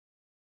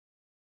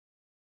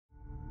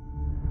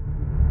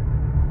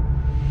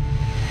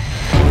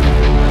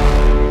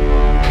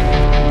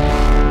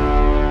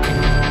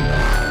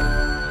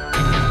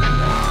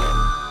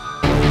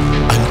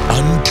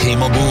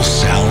unfathomable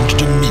sound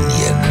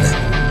dominion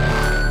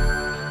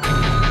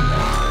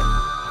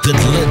that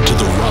led to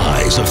the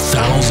rise of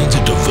thousands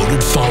of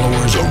devoted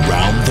followers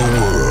around the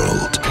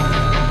world.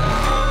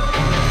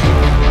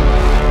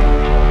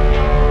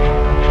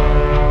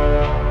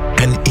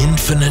 An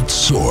infinite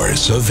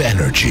source of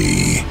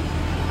energy.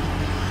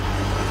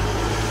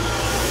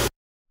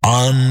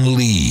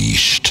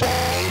 Unleashed.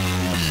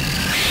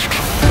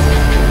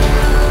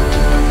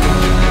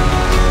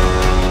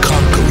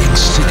 Conquering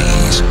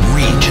cities,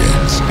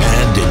 regions,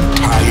 and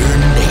entire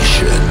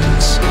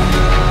nations.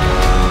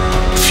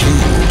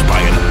 Fueled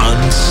by an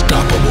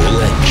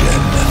unstoppable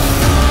engine.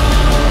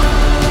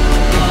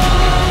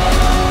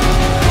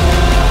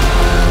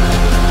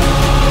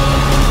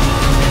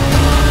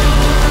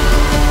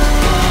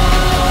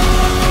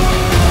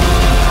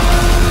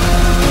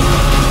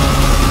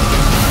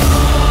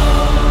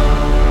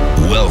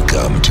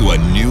 Welcome to a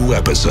new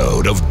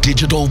episode of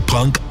Digital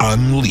Punk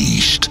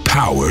Unleashed,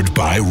 powered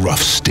by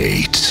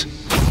Roughstate.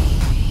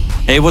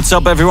 Hey, what's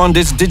up everyone?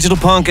 This is Digital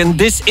Punk and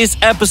this is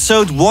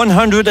episode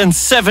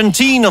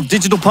 117 of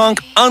Digital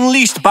Punk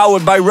Unleashed,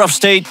 powered by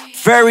Roughstate.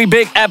 Very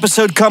big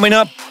episode coming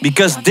up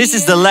because this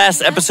is the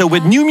last episode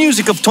with new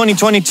music of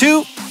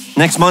 2022.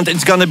 Next month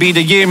it's gonna be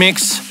the year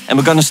mix, and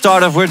we're gonna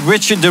start off with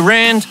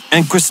Durand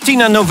and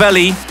Christina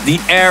Novelli, The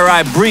Air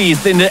I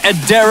Breathe in the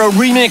Adaro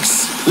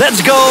remix.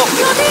 Let's go!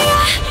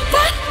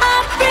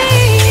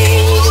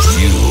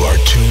 You are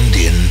tuned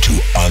in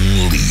to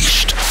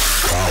Unleashed,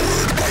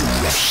 powered by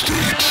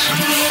Roughstate.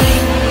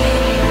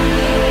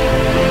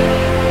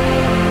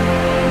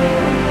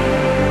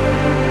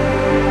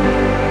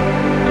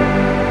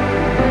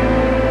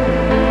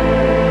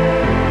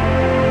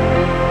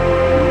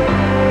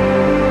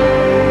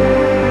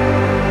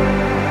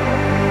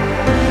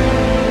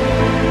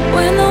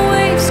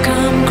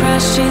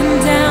 Crashing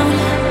down,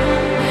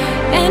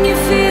 and you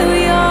feel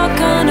you're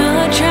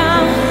gonna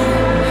drown.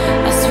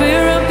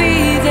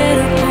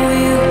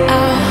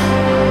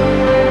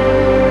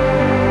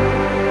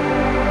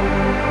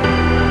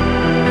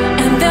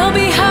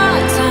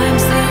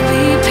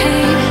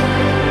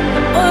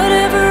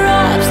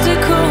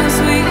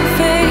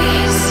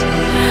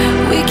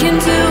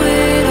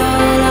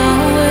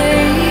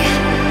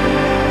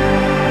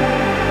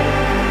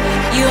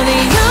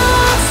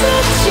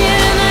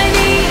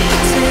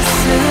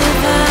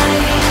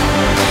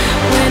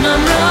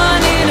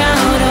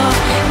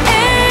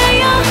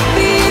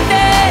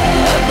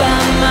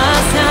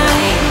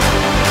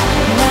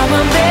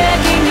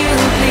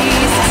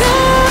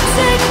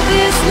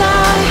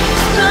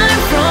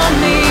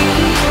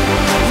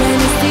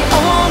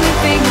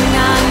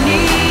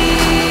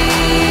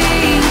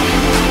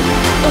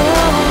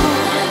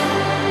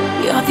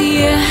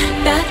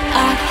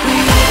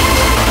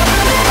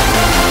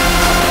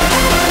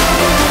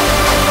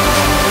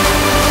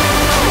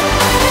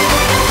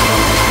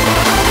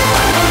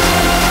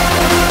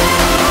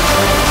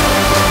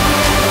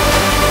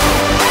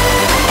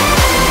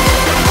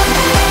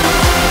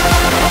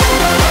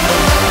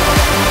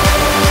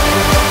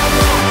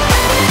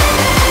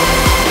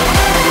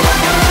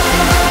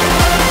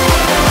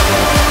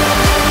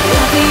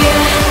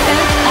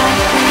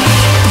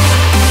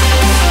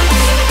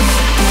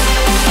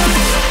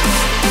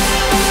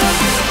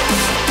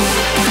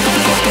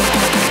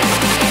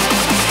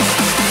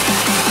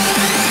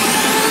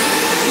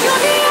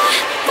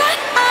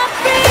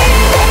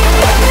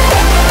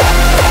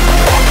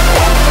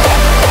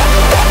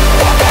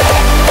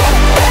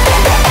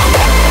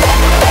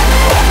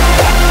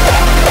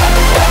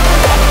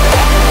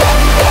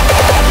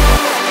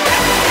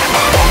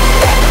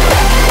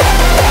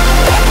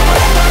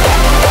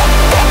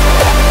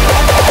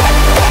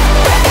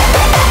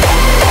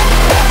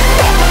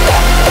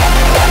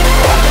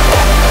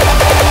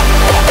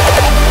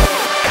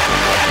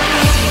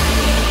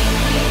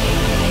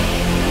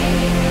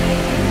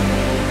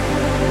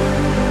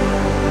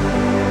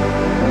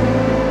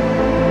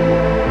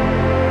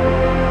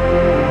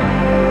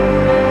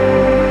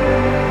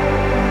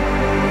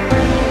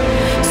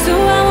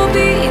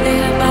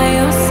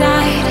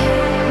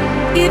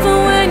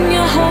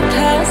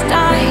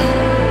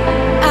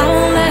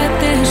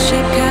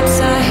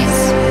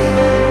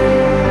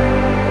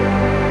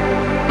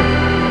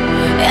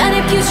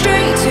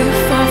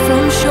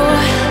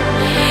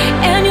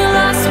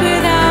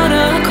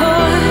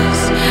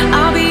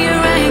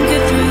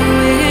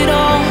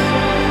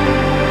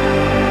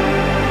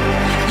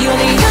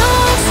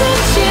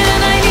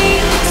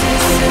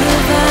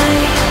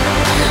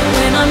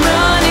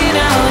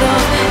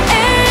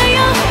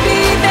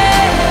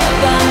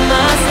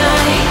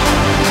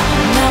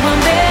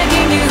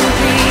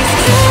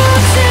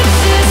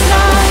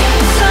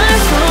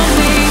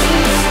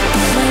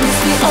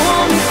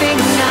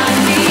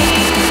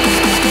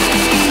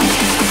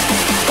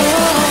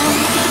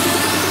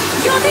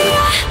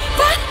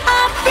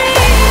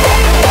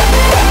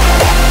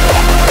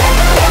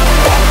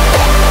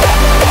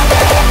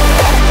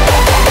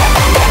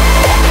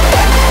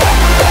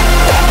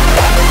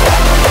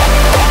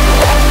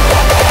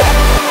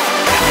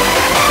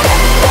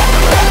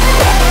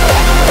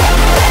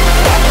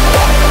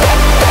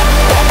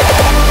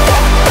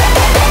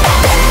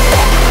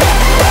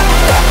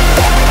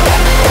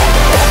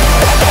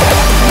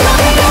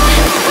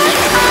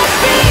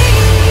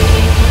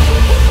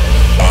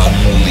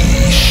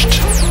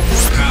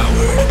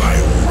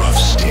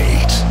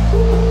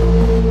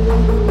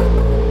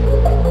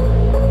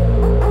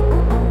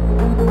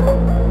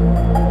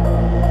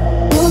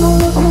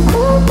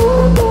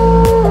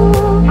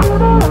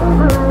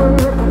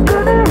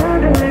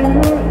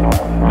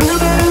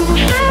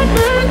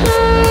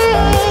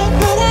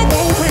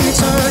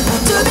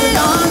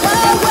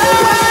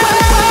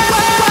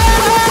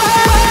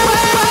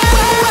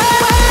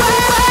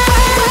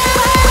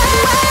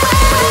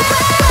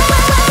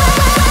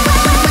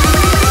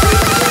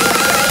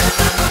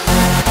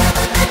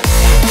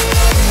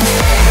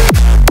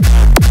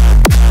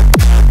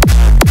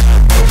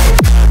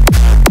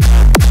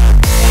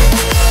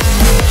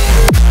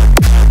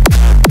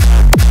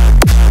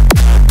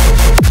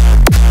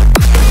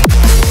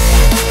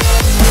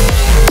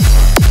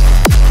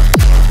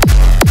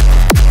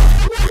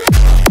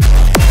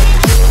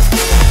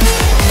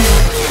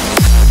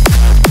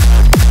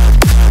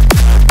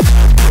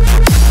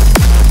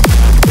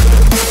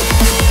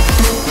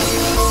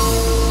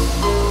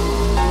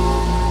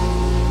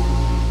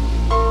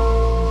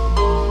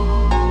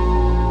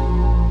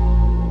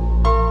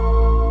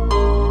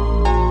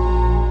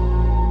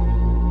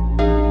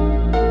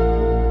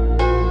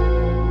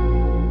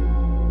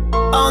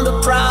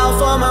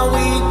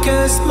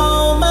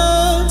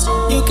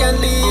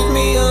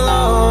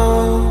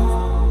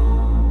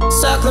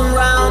 circling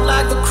round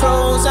like the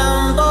crows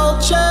and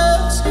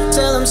vultures,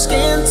 till I'm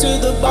skinned to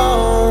the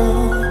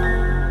bone.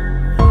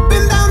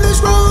 Been down this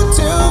road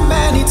too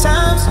many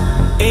times.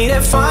 Ain't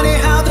it funny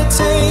how the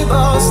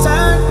tables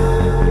turn?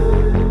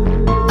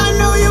 I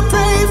know you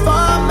pray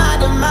for my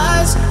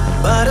demise,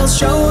 but I'll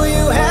show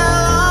you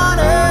hell on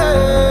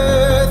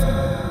earth.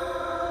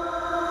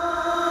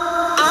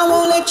 I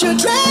won't let you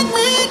drag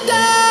me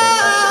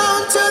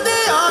down to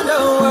the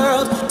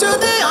underworld, to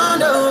the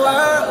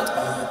underworld.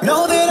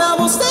 Know that I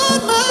won't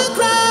stand my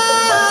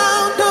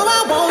ground. No,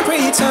 I won't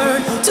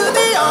return to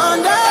the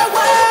underworld.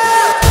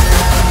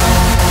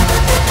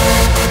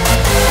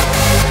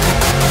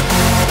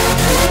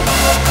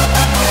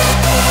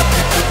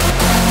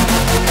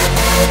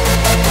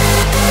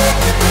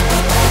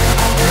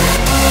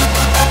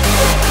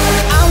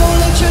 I won't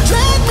let you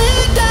drag me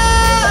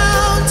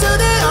down to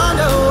the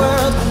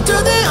underworld, to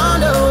the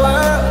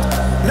underworld.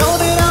 Know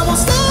that I won't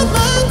stand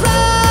my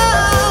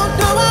ground.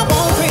 No, I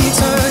won't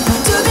return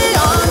to the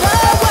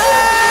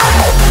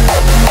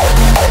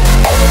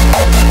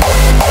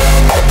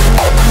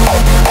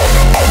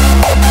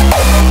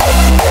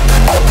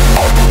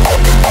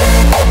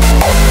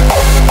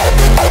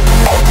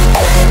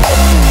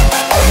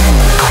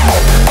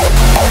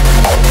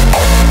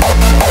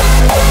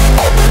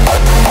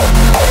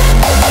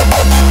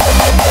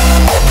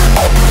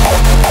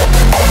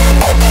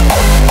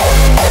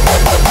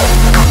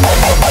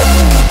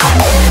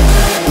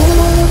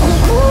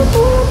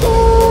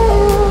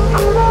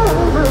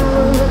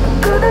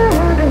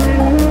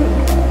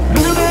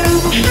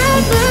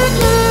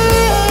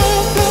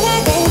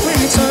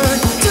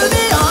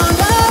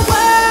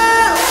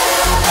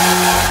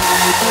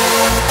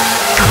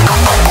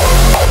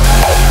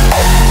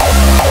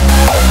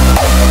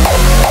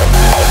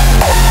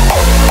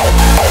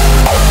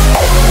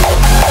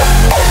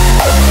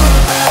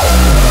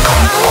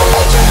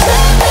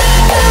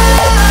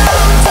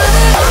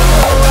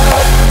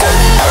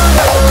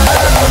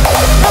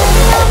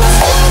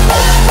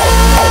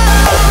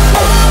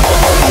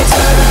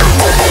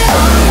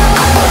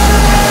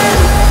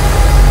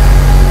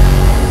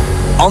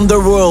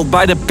Underworld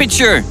by The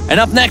Picture. And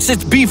up next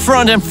it's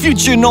B-Front and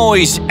Phuture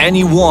Noize,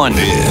 Anyone.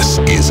 This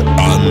is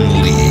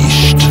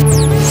Unleashed,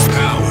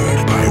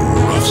 powered by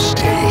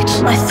Roughstate.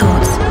 My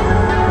thoughts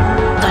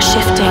are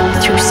shifting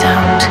through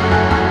sound.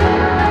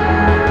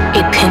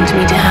 It pinned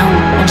me down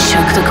and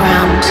shook the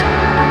ground.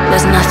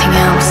 There's nothing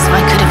else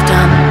I could have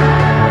done.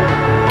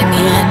 In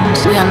the end,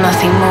 we are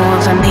nothing more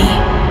than me.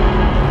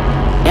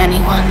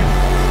 Anyone.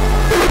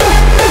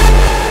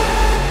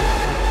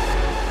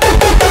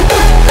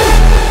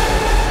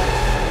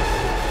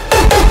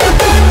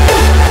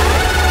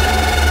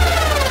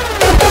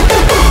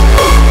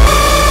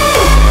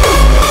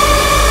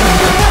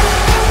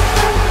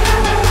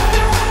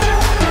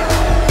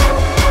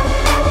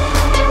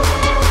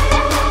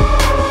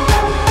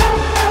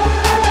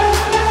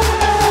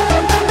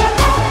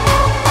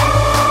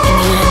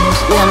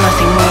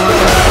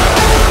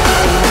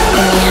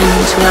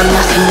 We are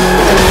nothing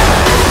more than ever.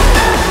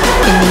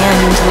 In the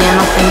end, we are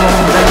nothing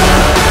more than me.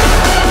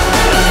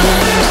 In the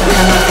end, we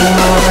are nothing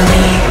more than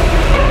me.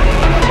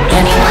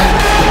 Anyone.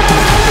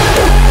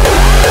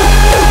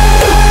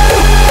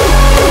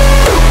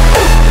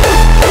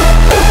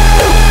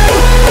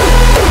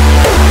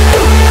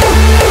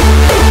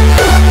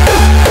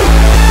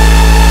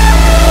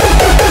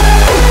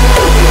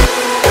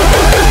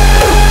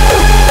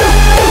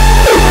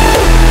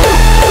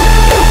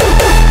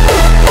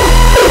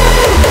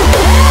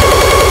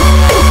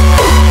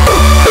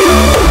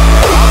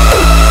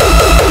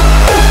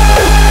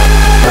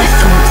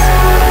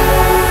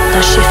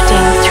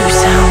 Shifting through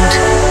sound.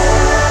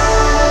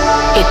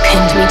 It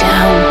pinned me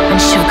down and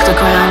shook the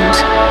ground.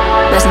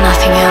 There's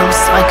nothing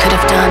else I could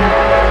have done.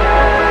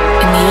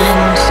 In the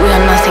end, we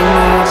are nothing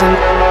more than.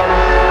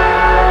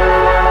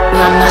 We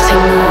are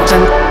nothing more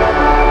than.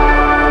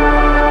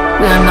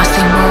 We are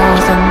nothing more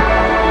than.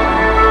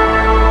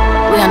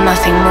 We are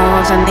nothing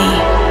more than me.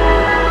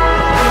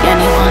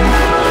 Anyone.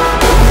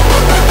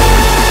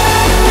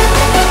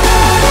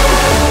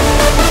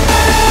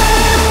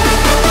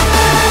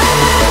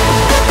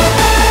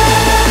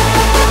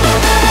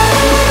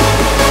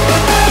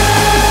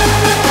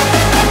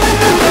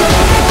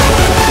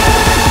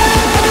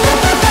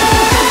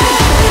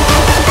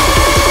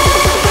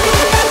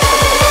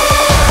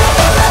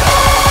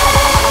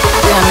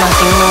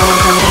 Nothing more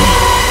than me.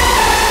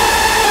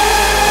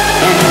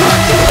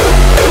 Anyone.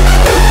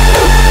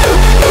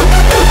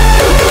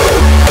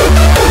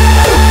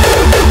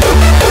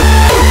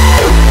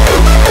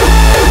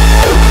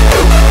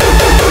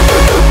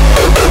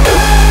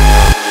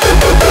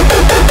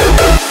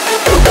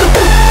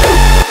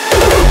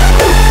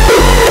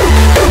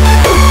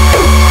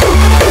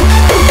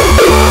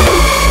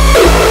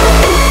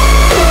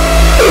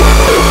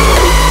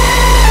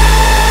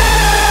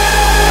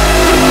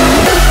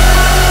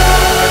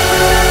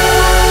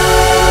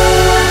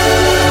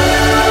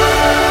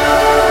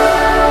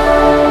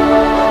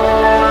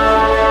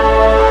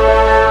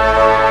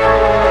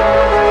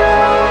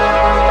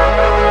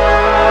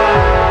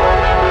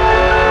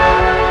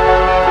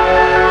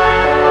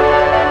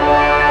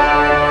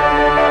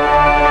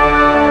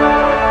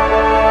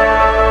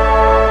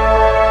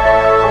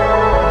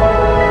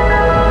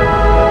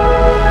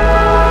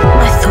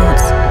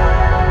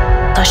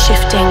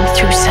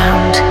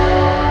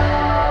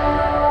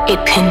 It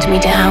pinned me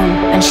down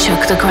and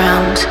shook the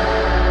ground.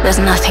 There's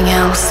nothing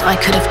else I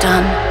could have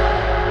done.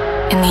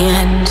 In the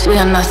end, we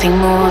are nothing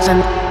more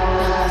than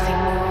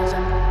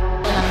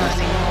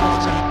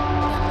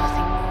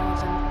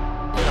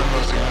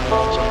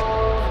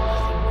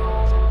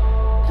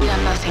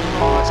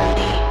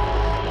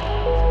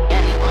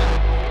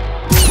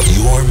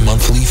Your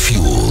monthly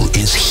fuel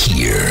is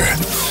here.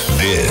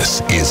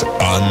 This is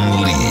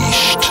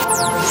Unleashed,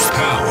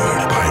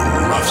 powered by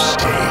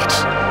Roughstate.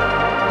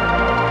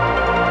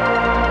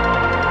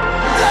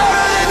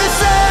 Louder than the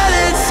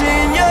silence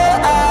in your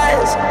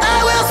eyes, I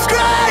will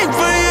scream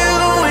for you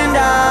and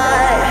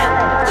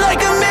I,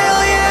 like a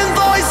million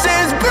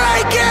voices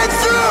breaking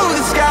through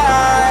the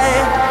sky.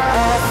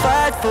 I'll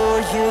fight for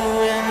you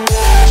and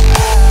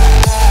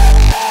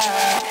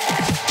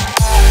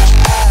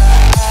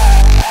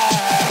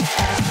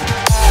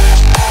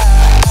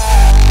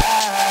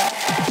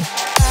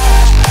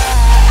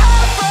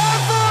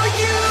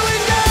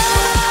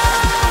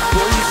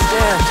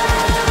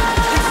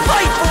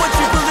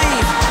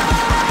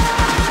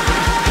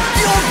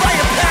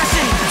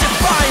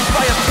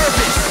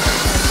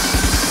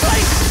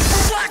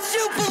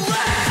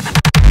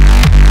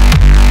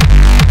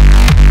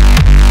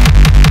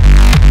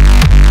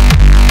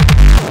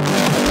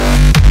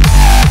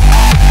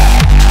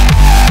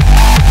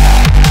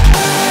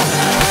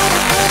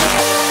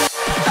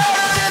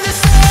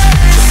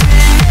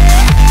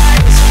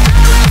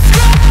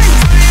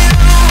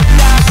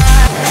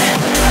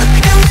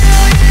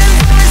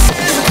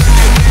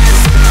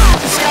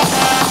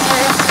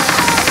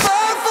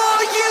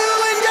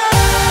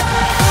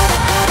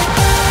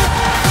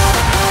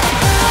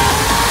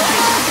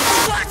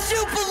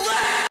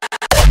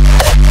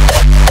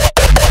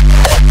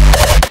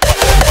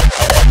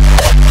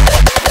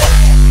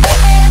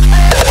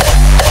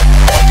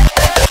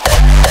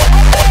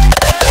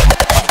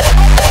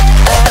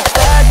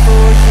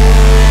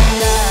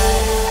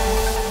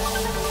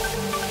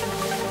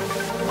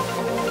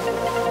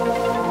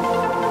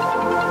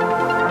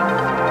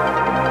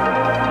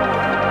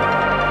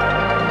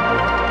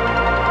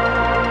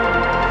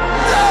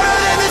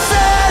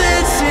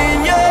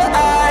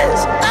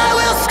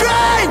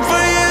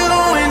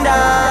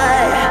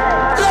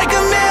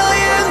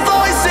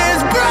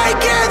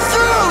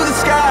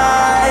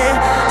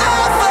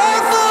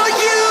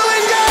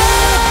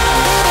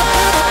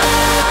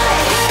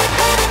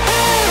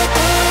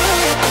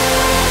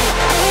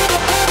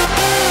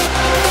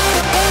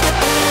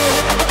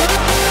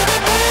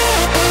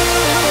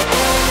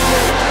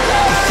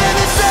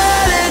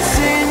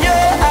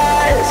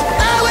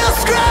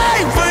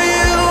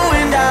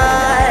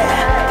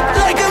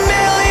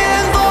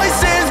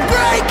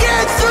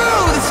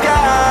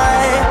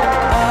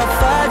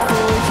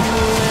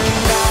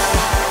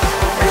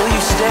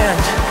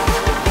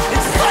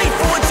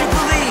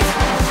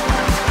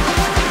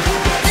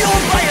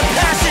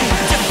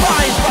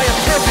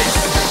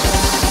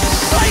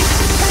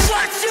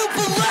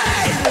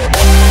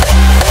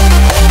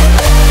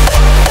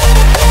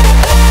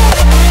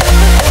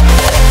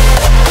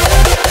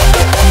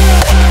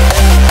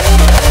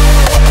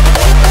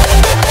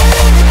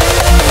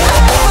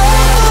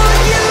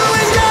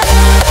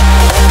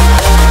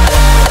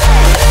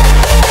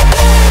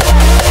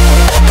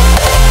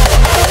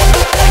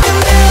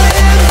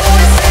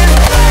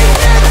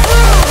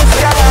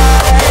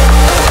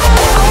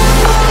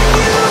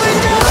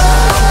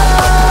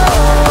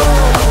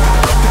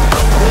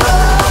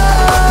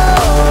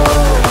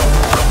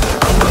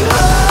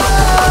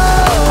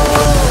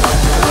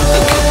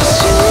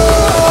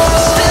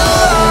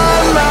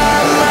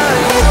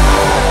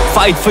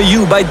Fight for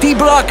You by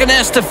D-Block and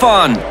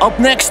Estefan. Up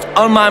next,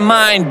 On My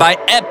Mind by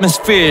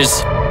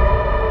Atmozfears.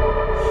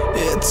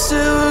 it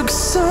took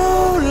so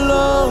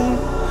long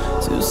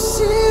to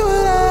see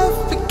what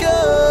I've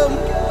become,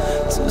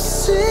 to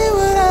see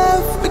what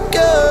I've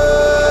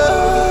become.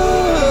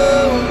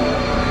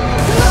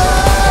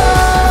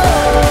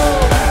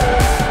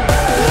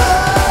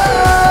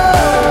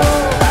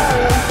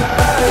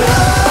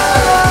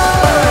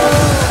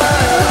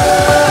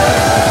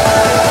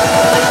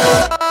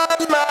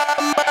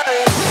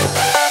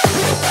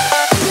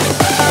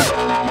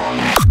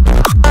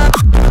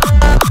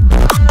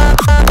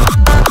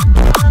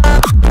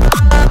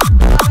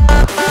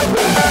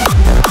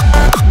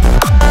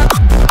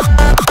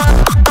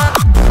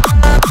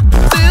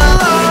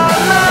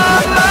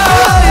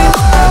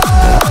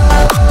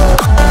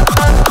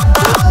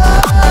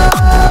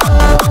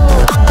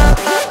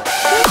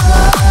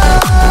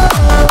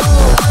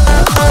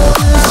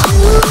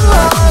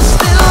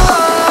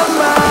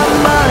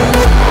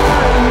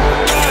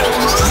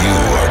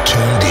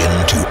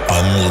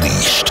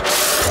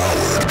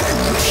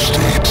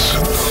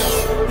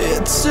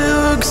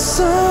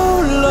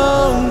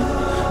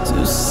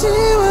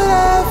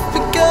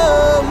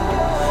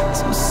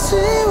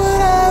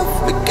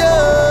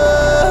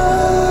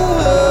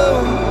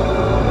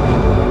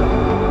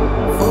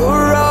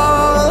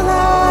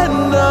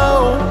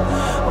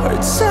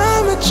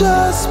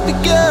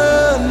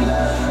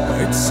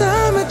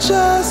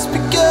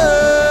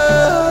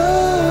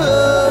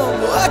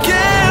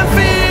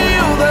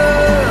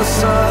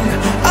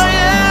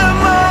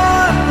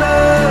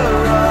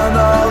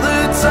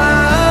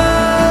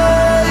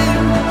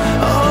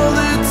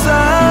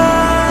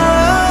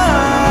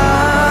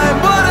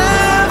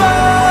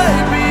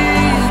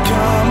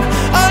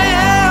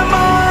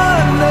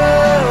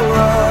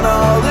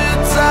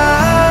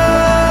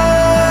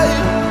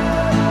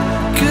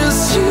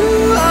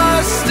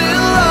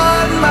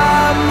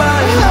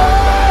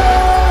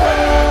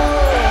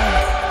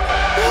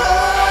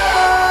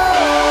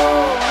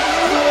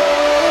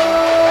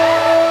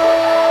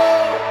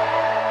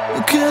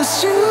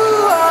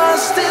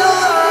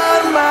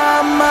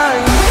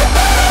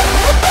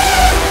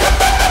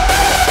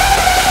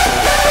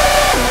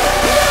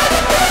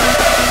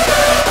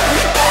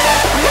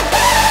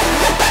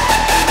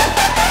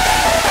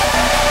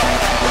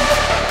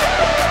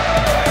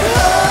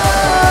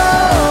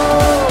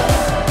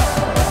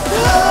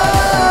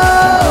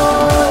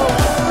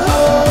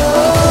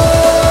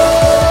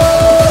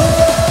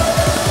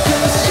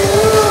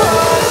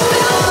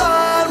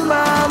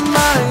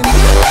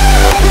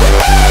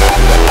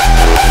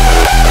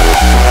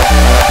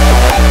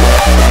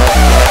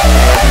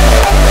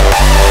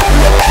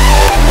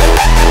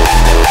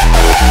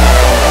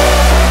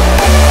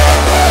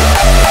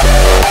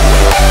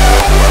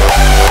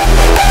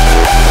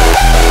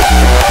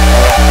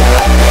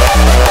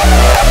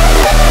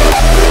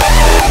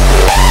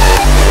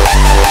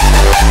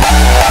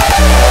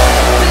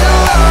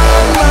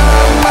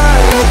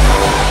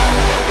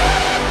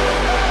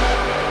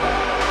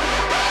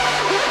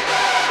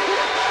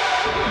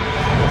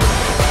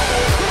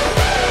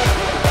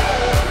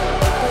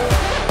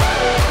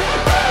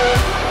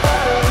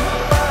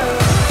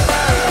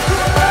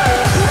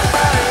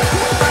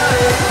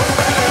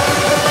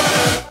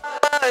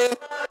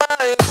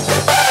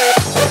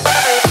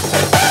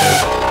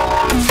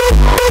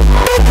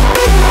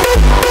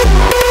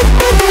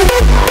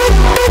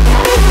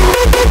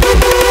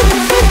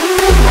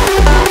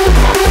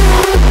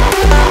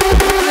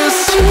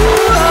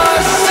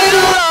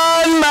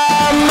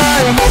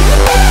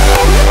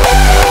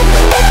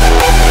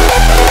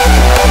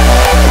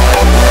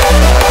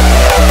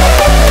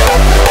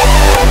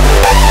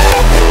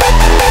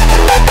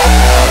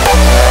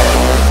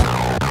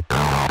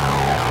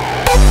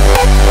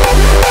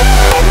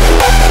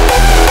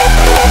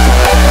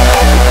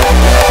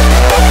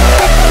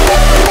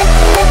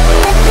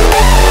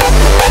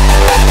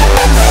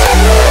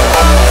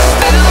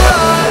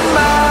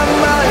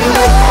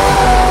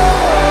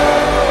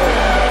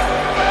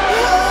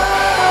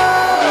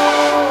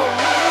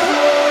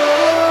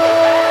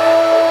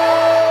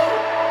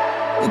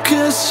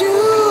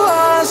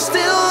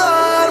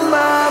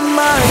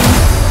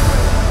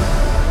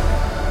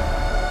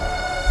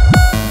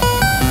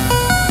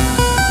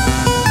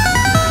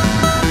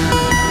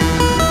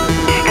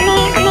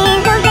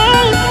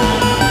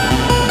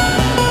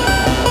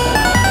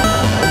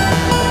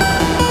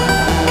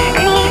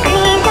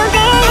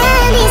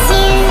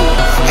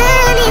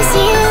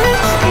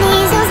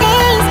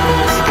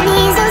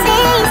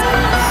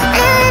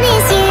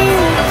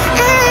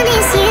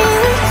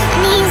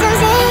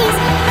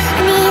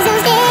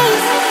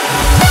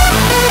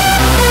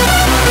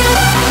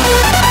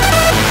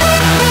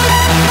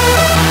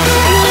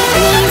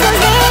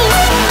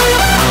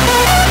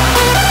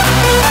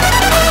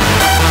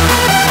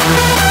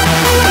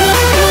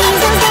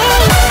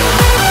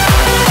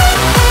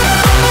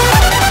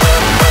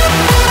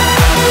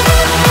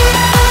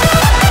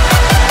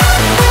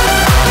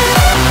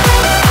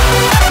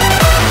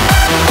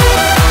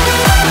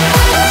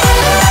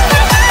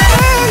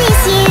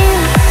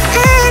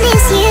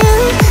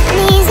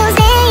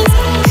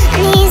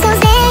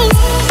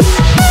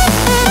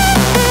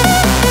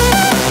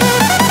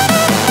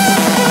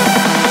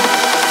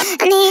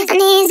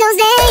 miss those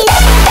days.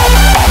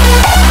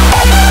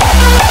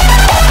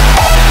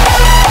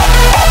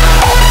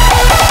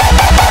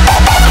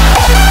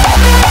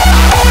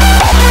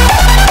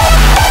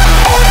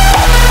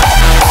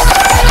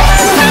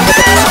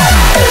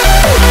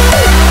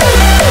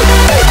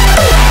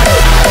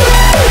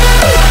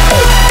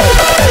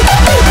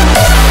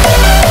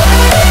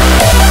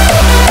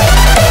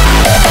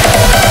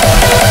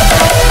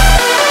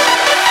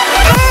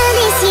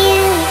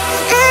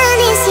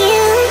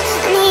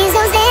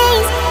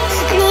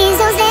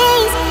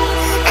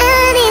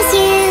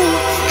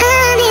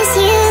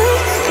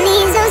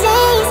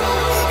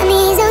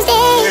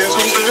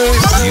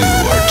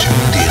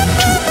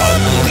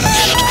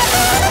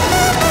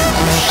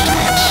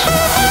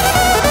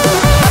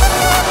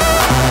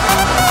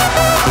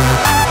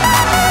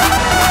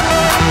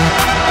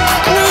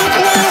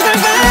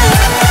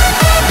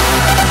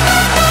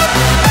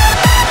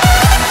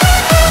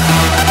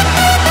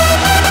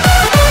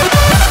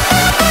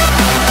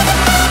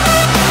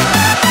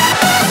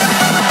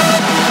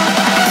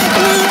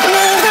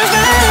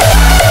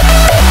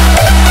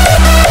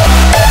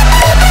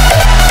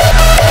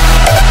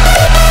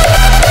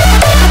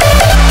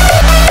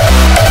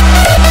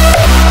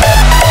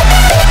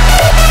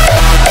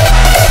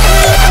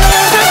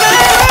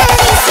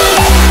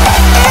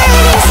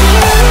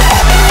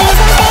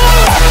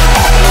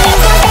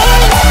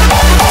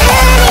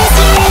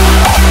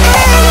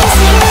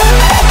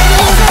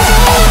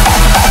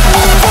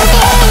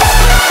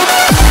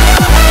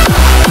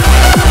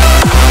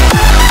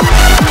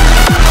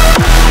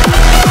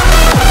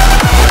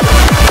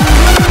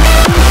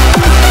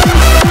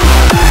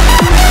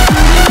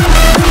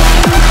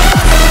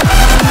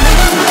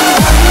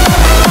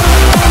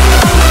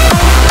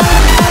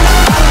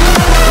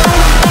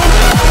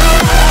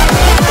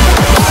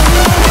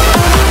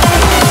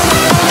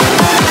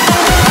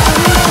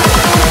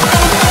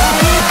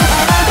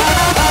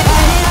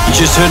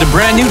 Just heard a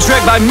brand new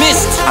track by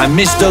MYST. I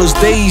miss those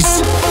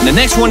days. The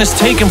next one is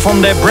taken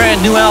from their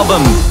brand new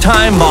album,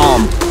 Time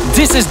Bomb.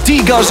 This is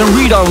Degos and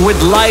Redon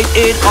with Light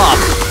It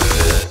Up.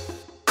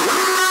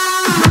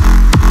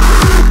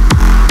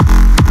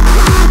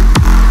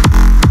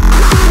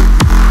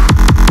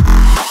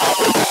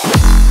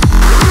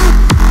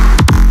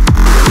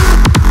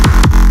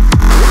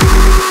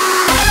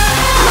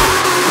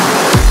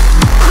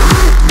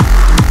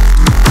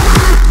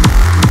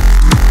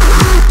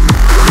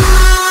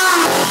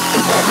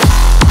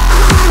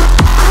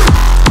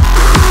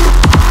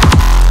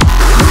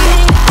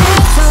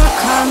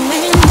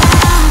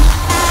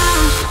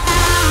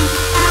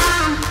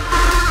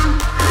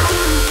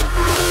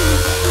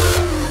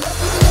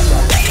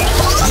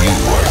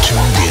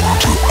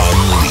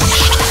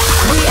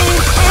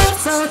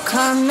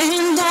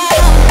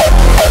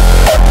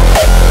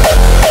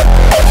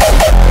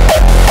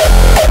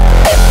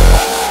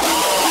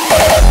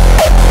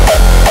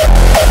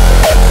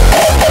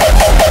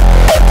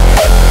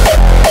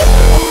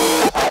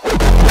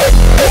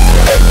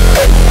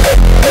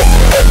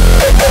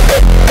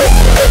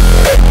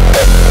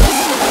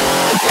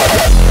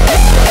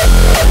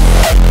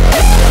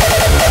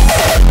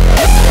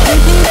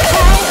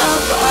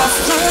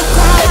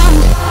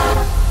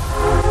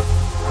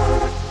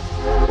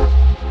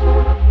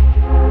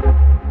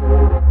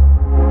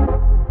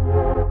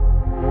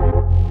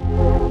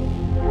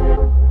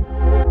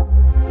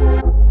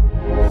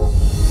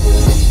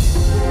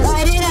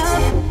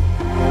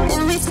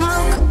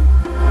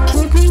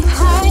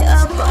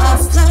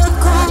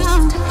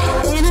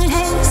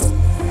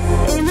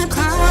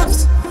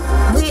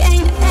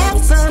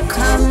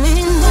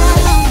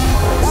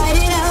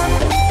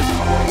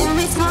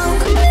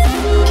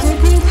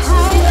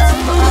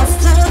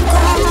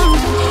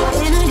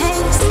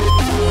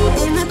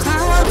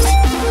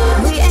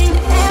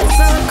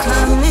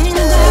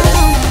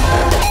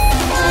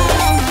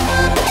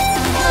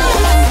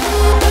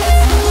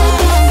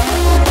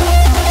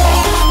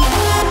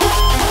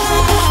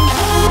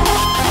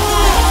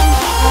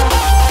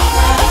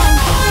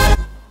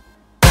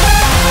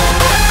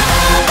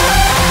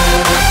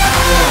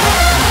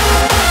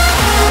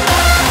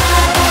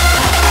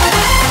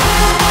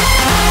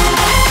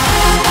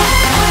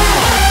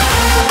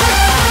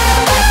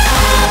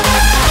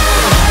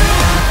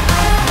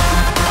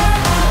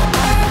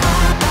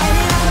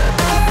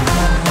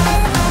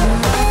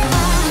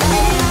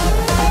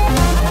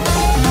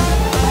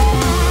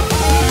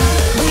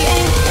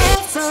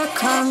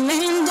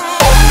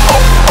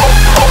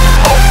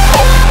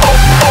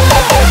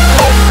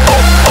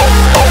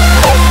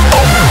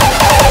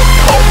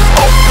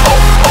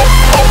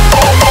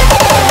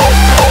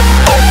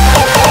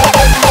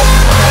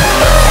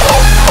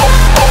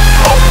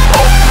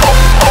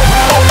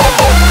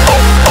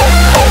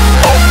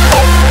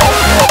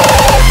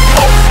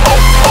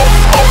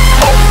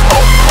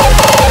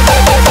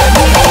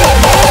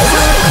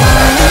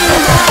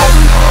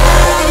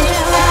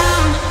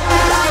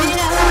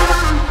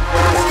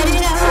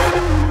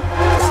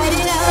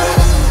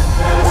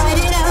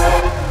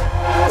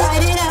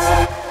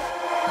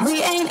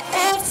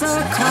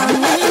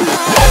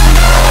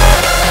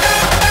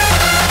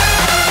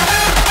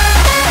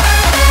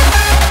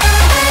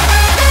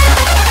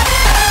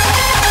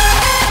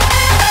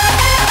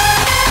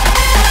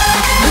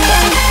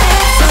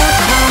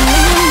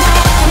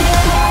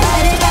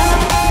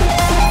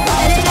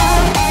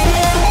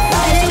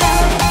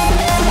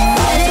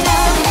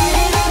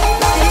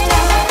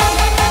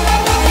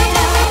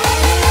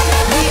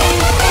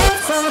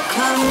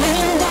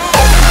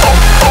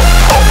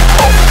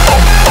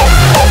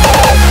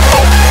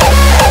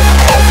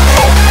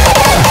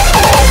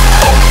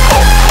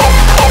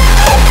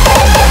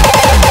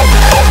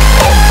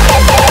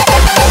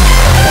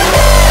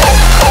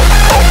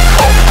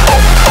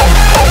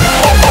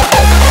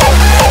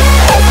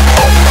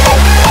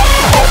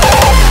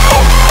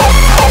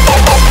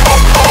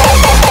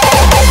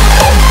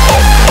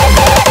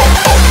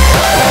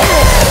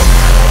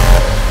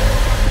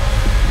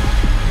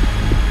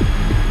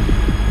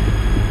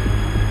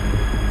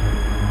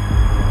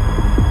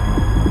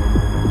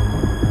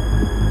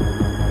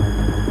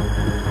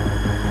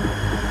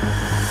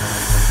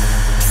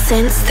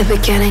 Since the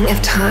beginning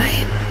of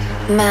time,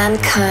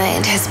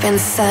 mankind has been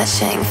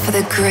searching for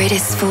the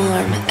greatest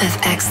form of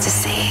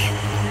ecstasy,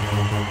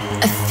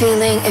 a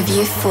feeling of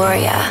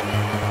euphoria.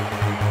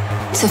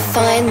 To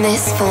find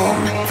this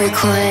form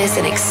requires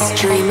an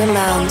extreme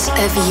amount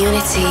of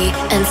unity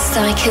and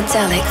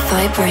psychedelic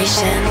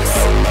vibrations.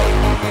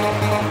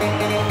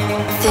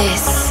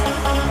 This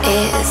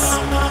is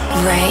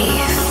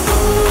Rave.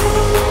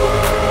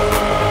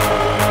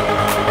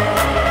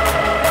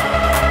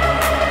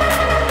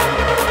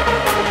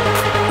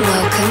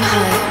 Welcome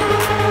home.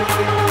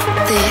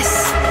 This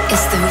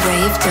is the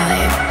Rave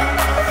Dome.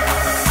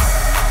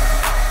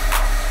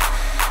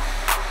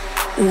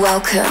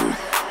 Welcome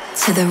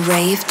to the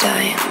Rave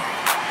Dome.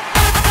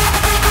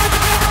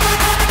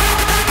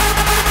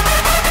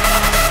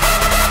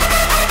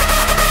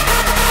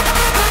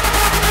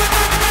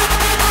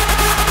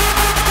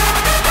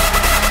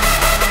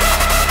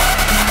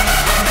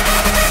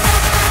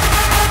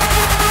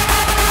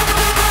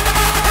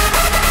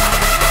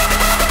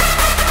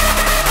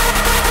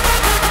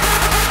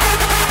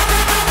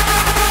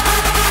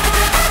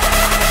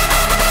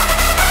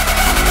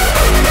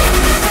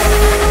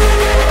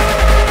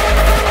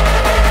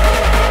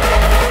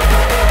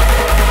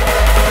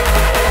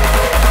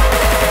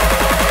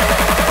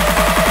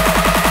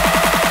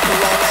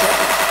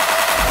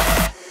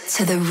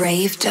 To the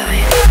Rave Dome.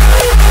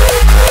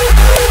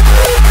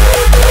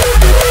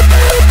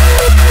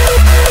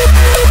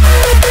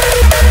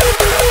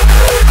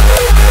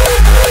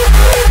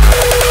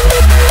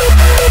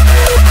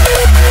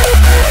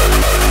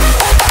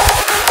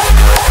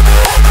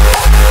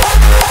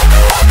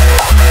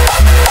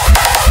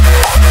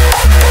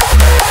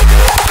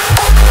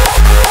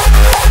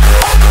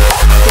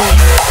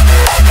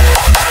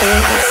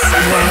 This is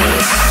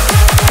Rave.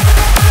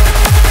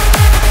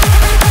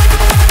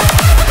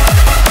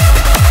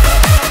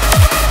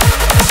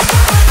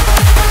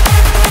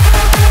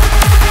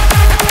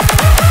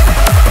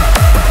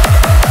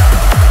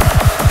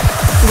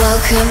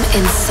 Welcome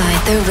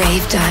inside the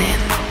Rave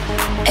Dome.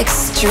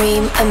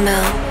 Extreme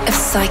amount of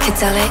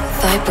psychedelic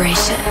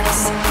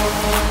vibrations.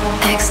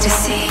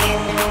 Ecstasy,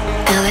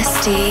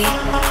 LSD,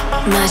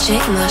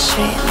 magic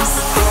mushrooms.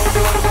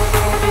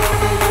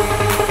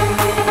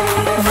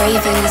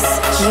 Ravers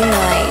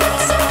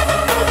unite.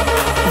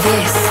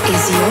 This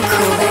is your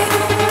calling.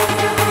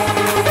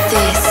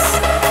 This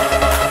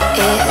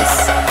is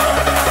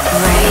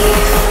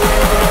Rave.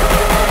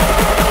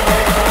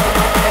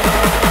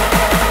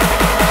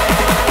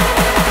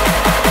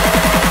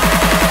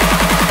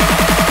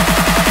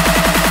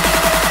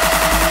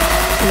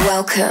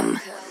 Welcome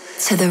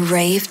to the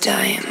Rave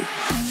Dome.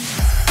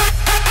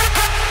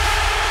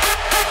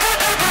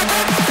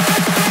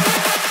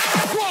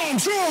 One,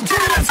 two,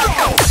 three, let's go!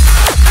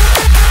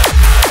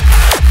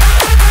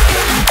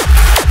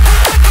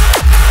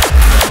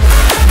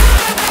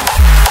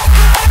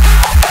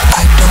 I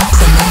don't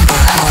remember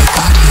how I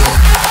got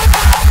here. In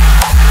a dark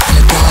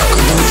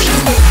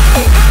illusion.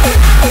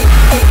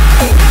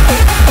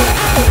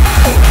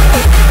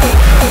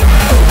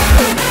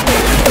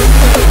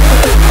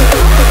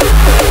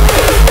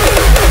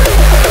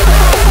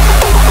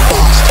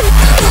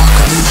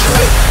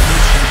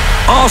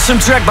 Awesome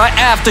track by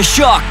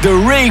Aftershock, the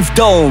Rave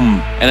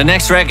Dome. And the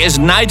next track is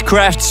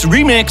Nightcraft's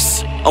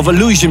remix of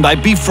Illusion by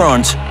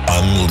B-Front.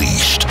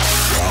 Unleashed,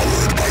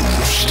 powered by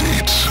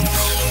Roughstate.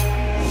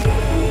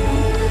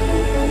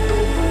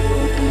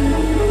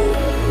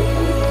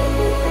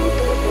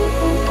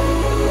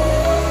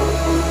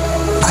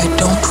 I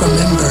don't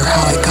remember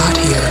how I got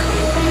here.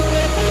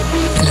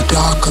 In a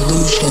dark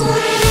illusion.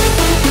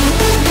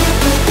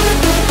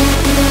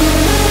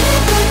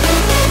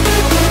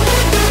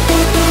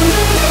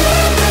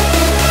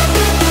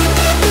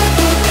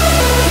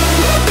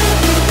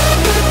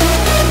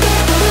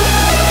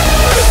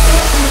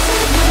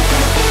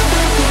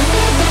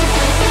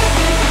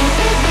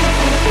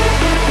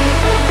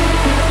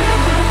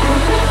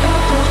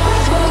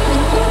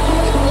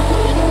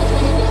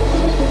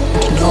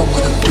 Know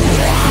what I'm doing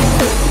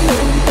anymore.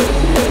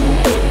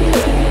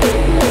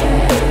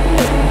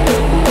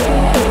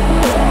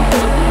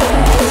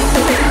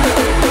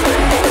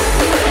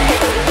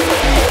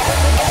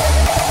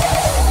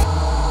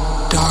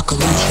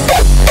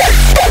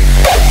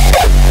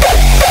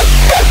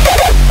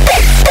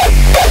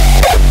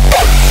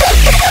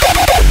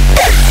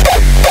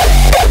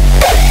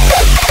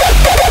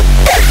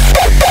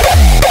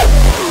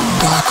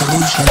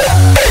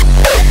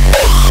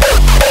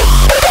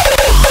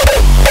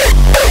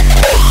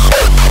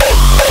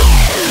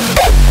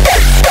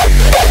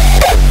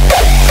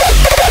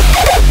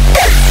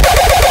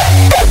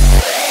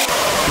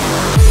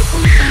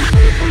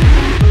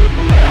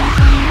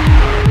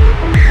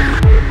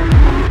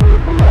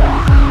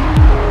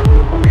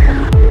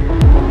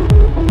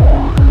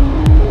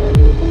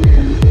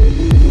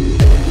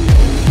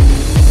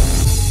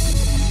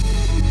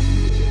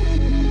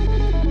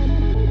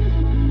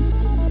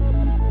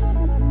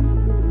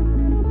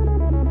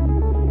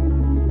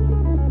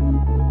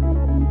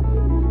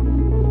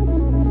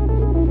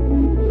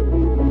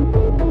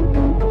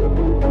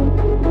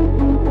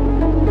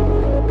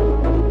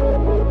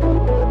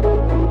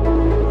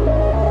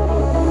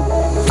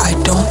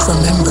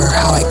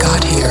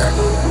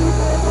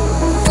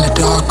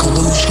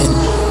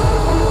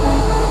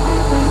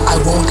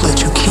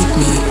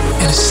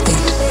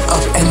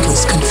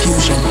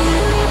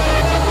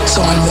 So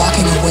I'm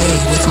walking away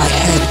with my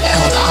head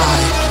held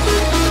high,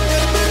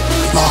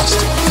 lost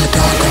in a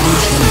dark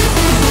illusion.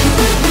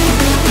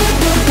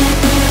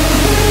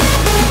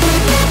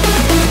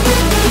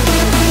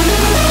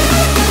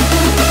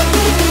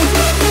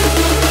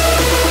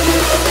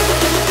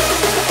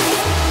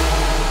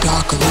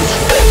 Dark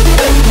illusion.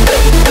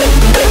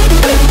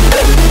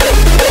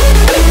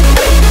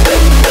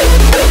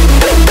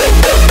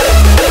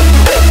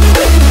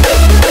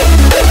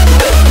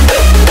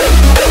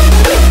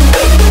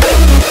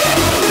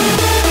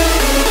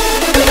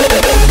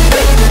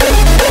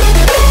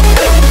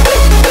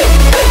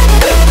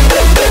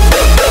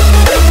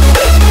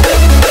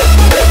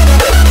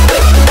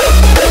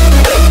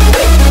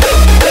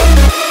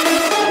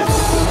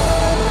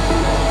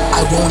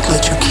 I won't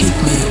let you keep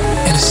me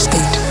in a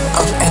state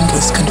of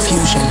endless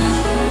confusion.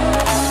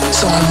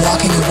 So I'm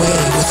walking away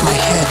with my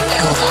head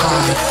held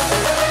high,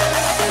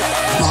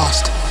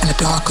 lost in a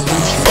dark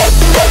illusion.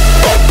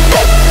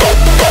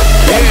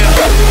 Yeah,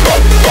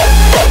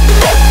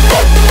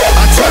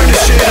 I turn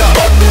this shit up.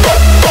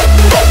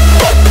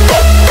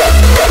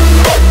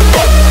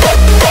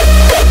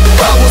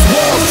 I was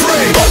born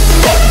free.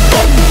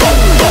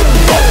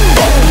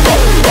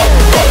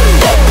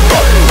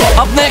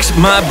 Up next,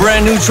 my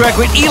brand new track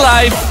with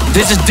E-Life.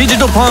 This is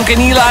Digital Punk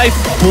and E-Life,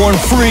 Born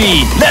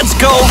Free. Let's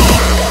go!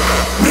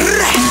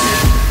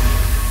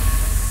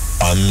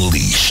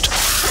 Unleashed,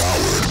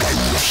 powered by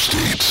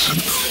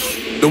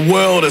Roughstate. The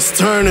world is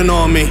turning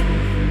on me.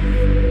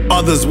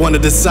 Others want to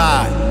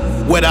decide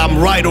whether I'm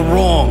right or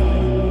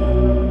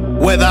wrong,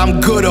 whether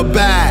I'm good or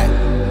bad.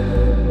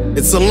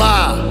 It's a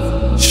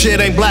lie.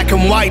 Shit ain't black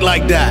and white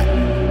like that.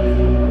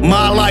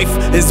 My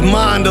life is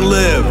mine to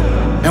live,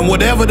 and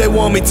whatever they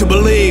want me to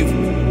believe,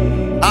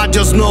 I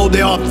just know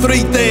there are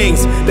three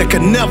things that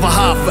can never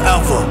hide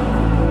forever: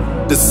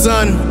 the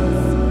sun,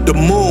 the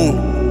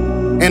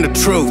moon, and the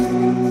truth.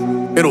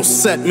 It'll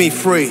set me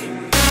free.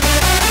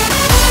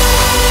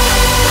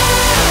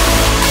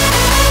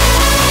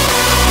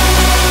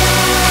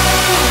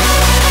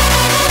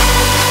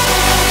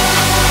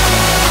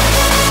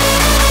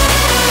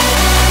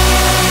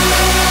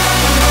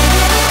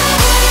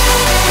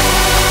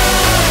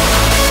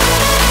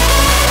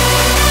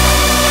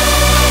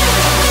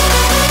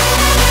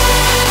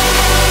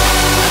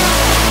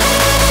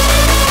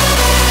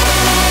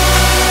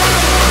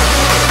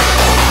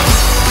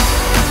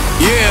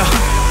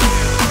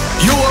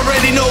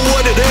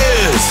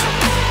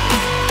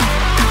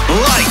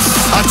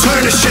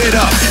 Turn the shit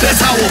up, that's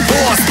how a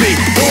boss be,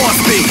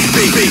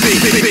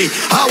 be.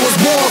 I was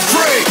born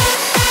free.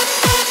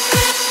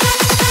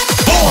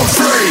 Born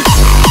free.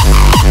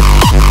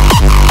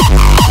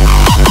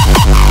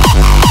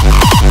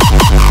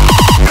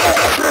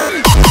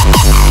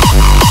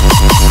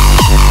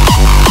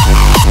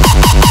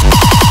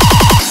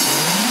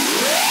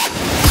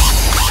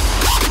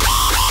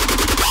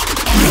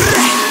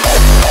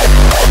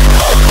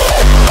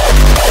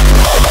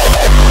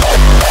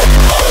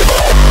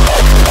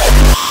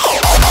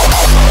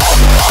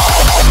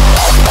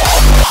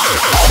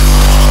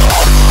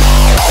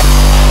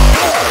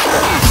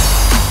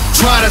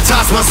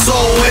 Toss my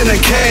soul in a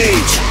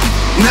cage.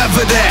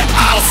 Never that.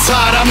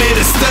 Outside, I'm here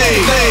to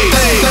stay.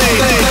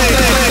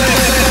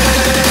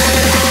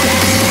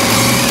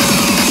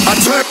 I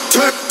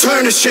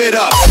turn the shit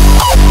up.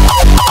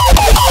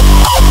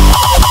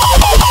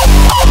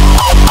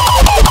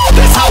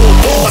 That's how a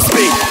boss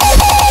be.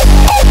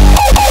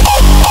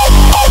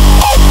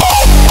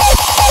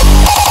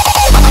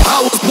 I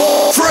was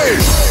born free.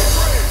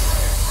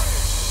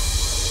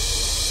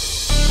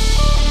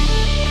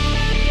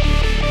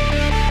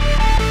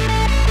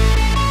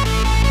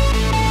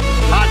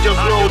 Just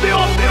know there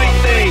are three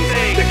things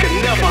that can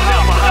never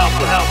happen.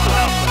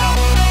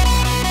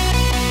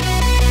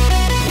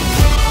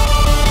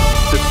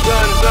 The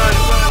sun,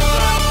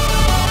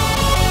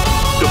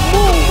 the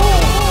moon,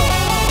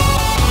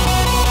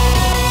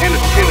 and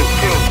the truth.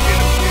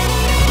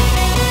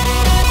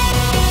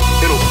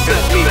 It'll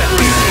set me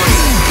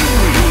free.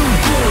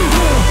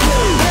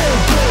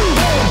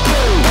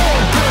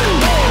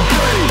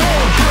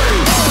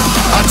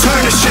 I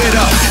turn the shit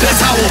up,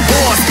 that's how a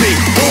boss be,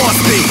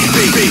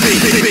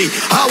 be.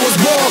 I was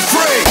born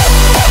free.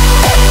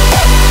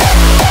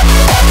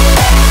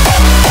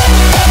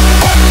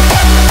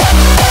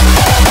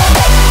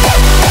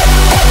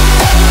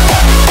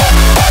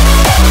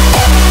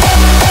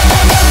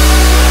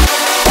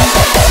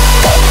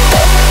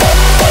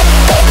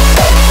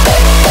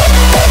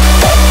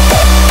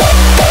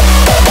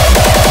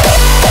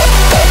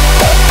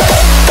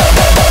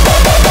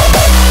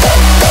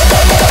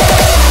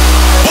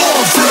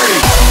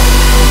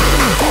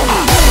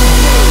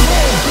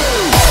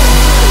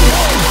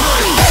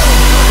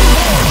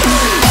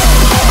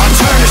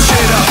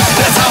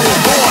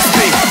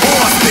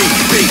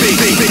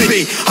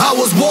 I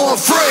was born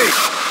free.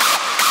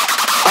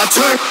 I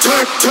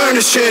turn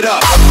the shit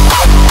up.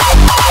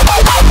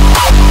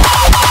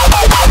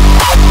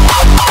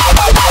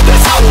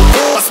 That's how a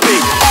boss be.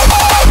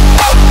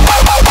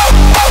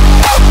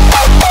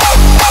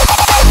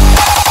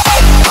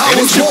 I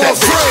was born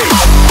free.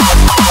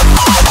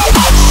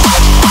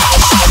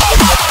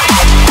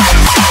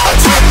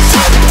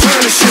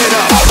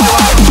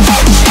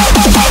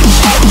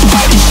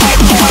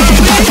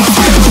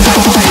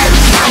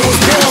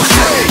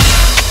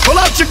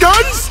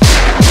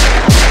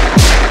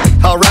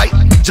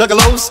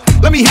 juggalos?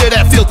 Let me hear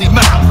that filthy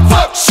mouth.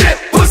 Fuck, shit,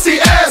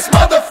 pussy, ass,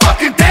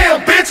 motherfucking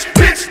damn, bitch,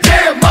 bitch,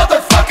 damn,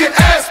 motherfucking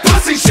ass,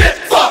 pussy, shit,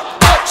 fuck,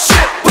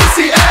 shit,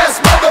 pussy, ass,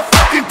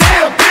 motherfucking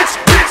damn, bitch,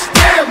 bitch,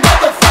 damn,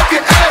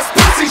 motherfucking ass,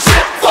 pussy,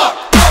 shit, fuck,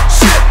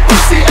 shit,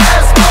 pussy,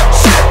 ass,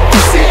 shit,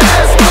 pussy,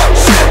 ass,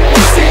 shit,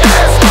 pussy,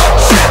 ass,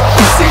 shit,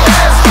 pussy,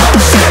 ass,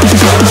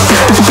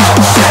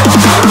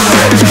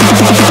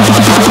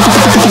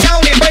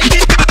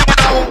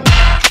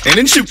 and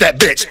then shoot that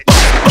bitch.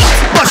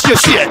 Bust your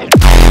shit.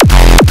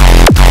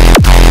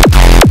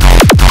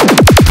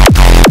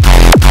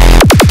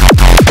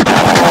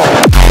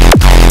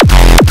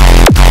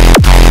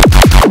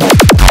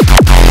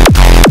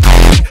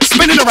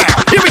 Spinning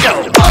around. Here we go.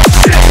 Oh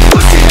shit,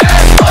 pussy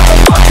ass,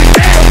 motherfucking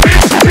damn,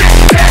 bitch, bitch,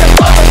 damn,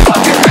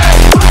 motherfucking ass,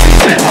 pussy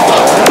shit.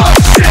 Oh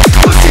shit,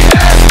 pussy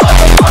ass,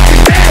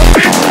 motherfucking damn,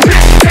 bitch,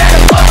 bitch,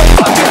 damn,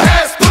 motherfucking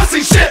ass,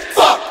 pussy shit.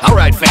 Fuck. All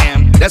right,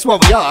 fam. That's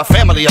what we are,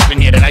 family up in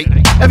here tonight.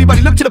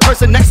 Everybody look to the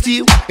person next to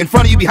you, in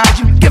front of you, behind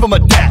you, give them a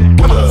dap.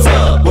 What's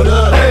up, what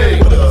up, hey,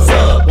 what's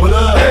up, what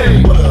up,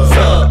 hey, what's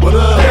up, what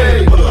up,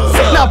 hey, what's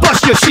up. Now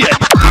bust your shit.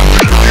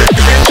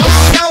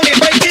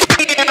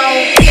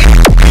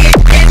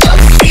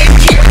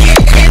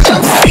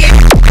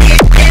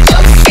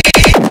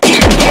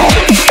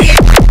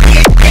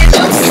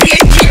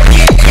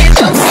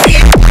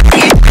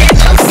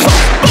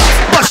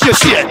 Bust your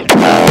shit.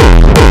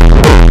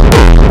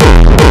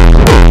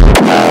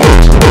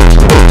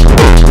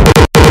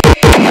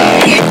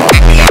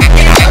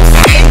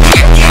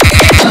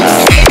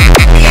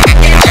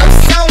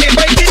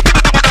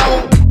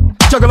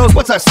 Juggalos,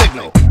 what's our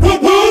signal?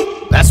 Whoop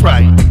whoop. That's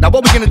right. Now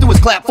what we're gonna do is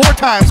clap 4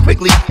 times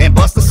quickly and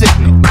bust the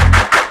signal.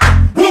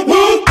 Whoop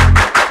whoop.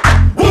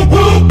 Whoop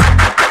whoop.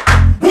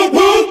 Whoop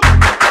whoop.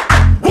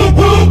 Whoop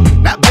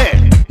whoop. Not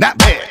bad, not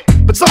bad.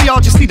 But some of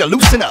y'all just need to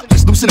loosen up.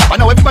 Just loosen up. I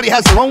know everybody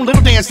has their own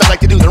little dance they like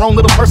to do, their own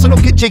little personal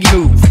get jiggy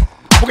move.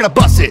 We're gonna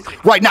bust it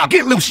right now.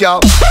 Get loose, y'all.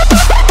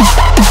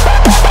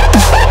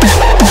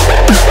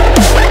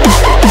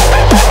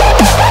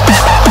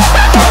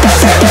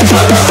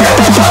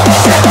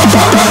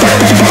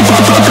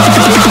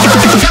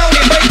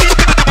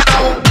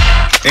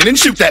 And then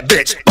shoot that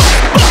bitch.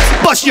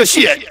 Bust your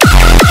shit.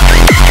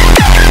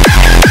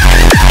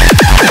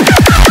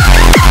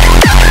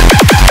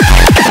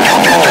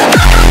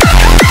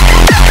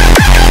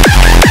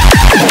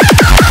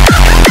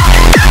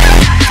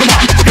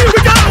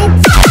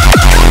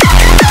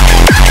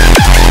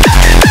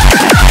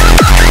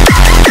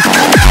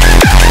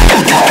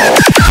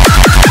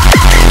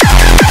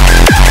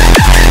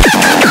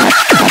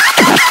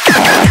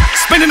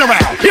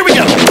 Around. Here we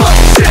go. Fuck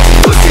shit,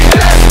 pussy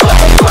ass,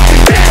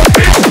 motherfucking damn,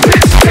 bitch,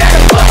 bitch,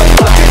 damn,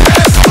 motherfucking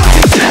ass,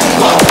 pussy shit.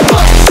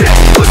 Fuck shit,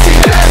 pussy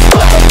ass,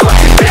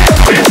 motherfucking damn,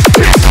 bitch,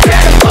 bitch,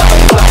 damn,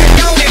 motherfucking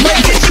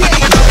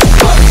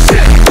fuck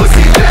shit,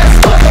 pussy ass,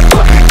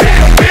 motherfucking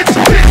damn, bitch,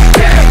 bitch,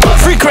 damn.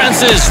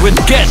 Frequencerz with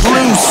Get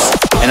Loose.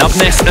 And up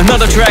next,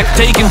 another track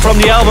taken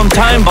from the album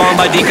Time Bomb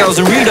by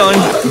Degos and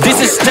Redon. This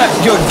is Step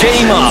Your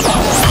Game Up.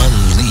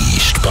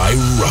 Unleashed by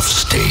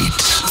Roughstate.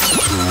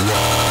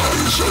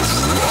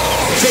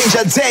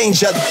 Danger,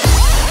 danger.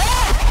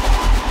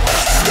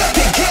 Step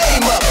your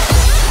game up.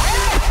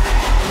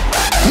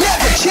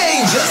 Never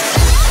change us.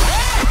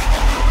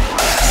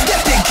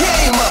 Step your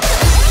game up.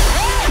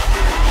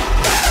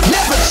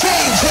 Never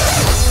change us.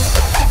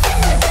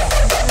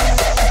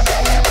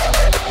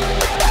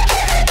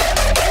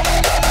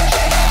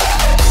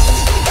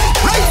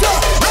 Raise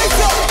up, raise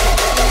up.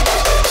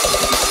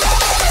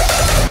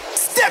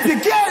 Step your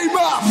game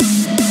up.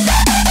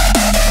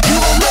 You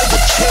will never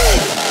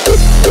change.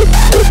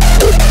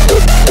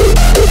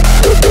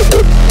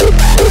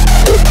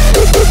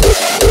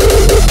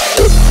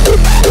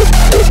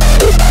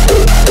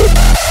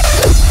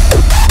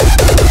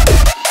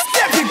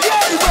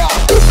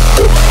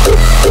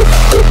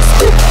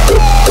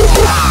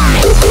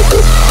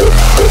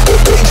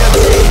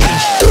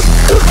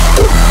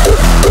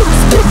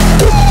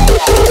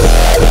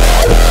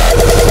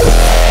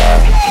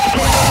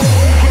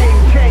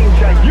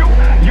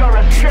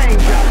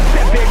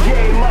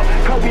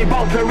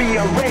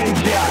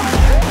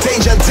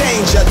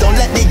 Danger, don't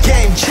let the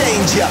game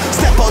change ya.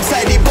 Step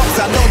outside the box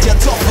and out your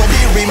top for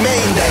the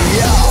remainder,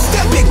 yeah.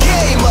 Step your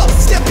game up,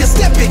 step your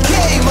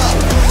game up.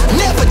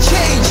 Never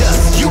change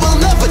us, you will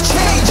never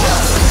change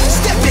us.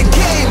 Step your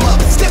game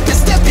up, step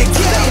your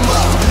game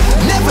up.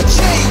 Never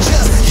change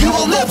us, you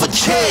will never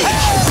change.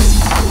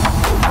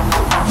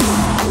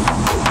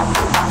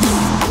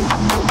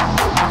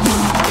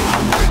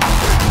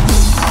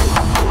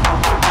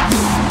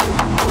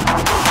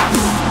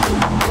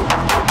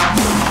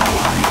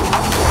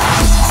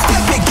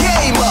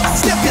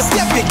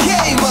 Step your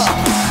game up,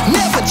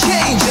 never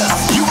change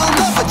us, you will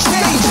never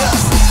change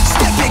us.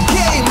 Step your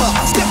game up,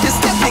 step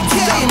your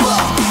game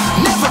up,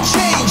 never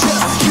change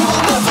us, you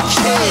will never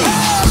change.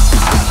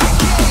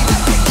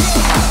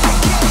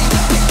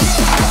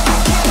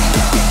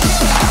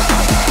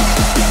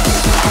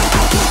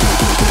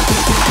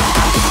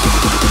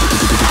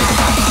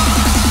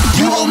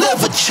 You will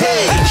never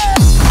change.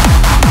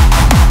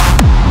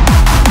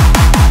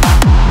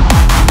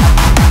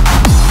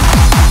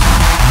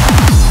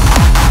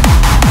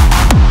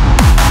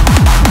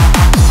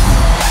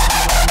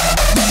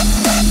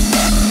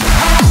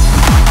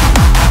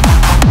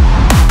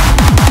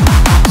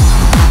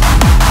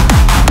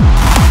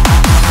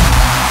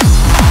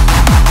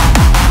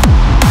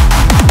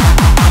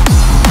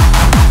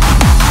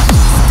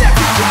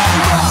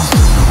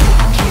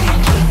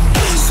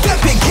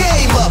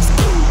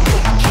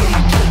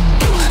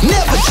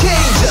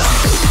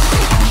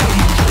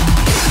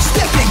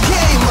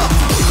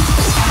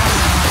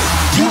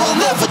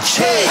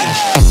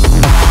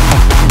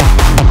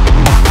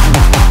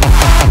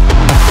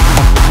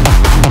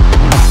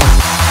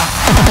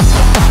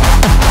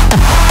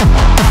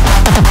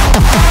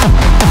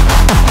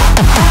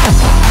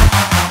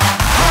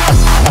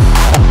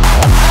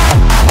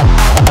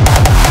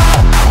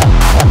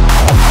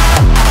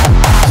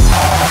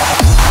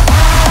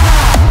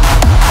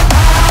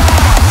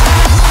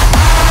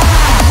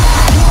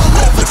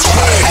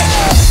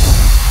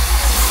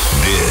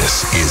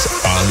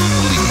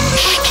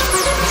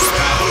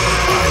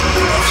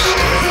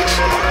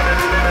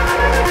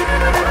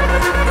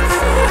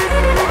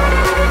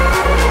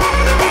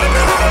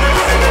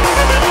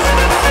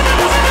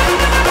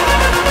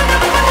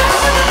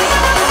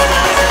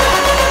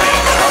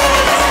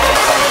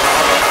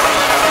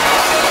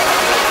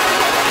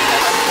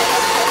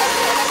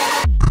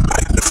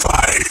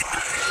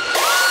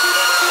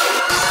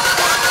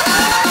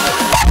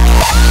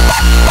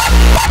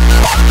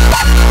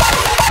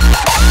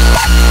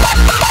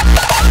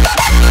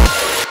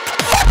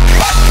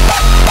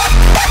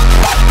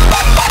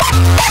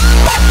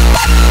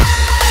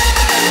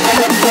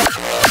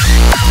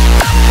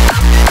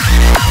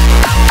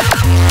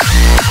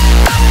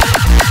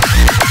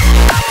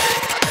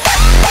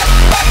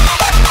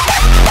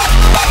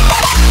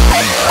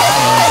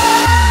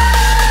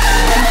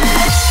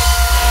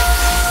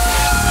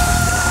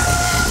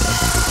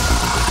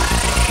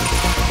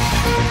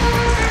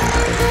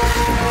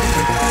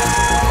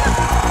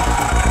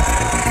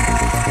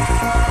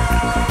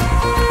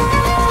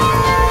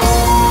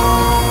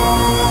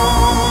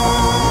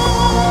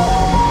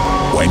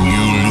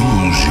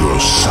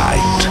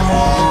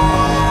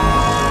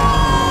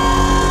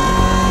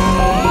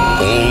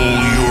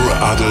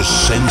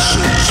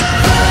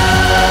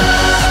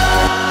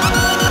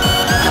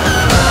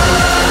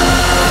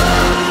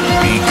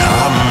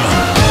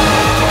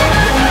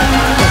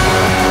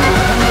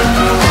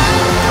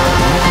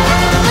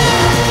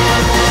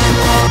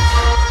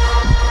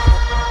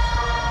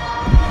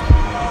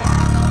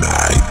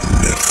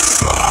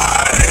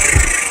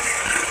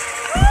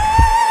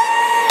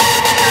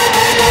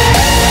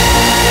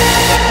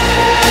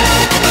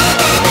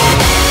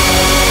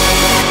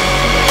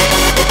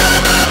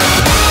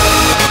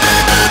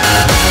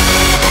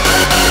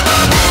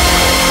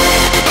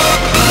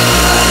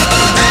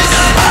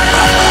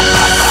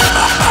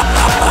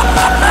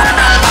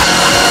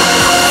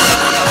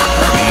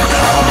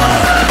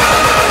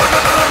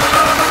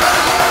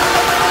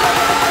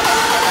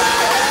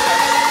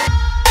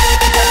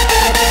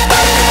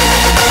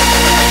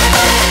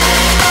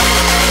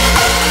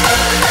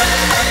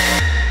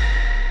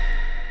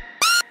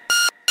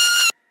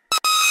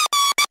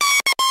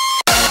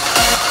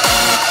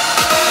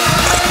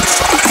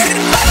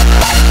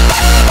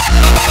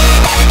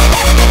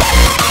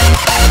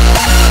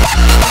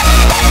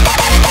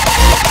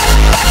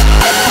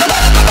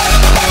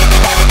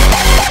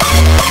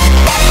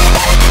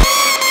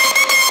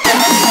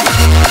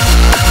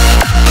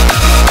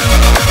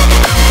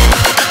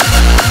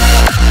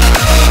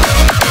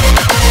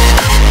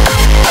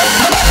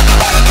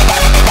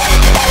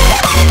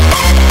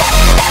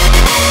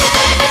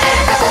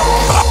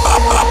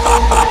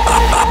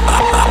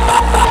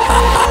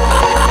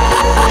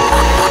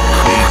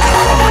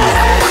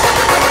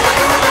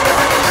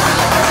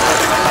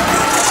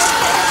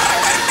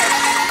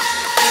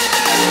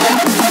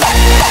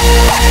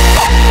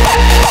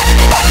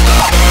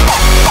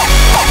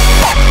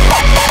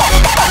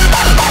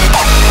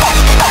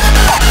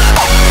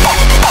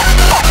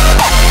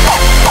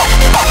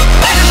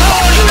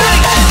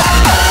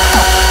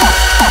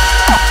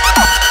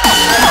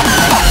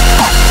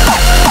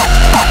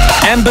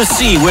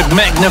 Embassy with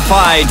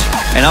Magnified.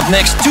 And up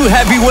next, two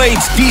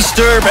heavyweights,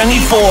 D-Sturb and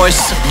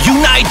E-Force,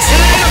 Unite!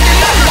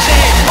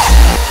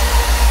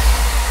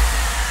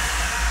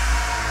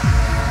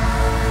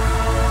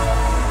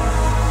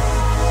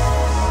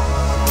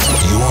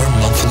 Your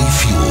monthly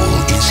fuel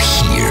is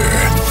here.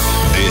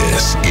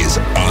 This is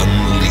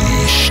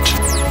Unleashed.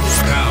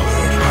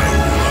 Powered by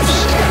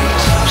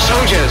Roughstate.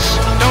 Soldiers,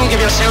 don't give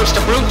yourselves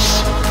to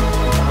brutes.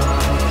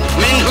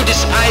 Men who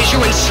despise you,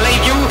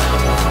 enslave you,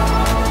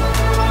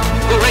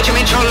 who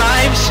regiment your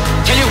lives,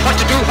 tell you what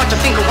to do, what to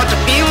think, and what to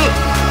feel.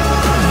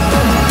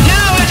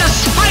 Now let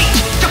us fight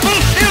to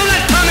fulfill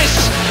that promise.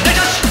 Let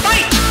us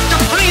fight to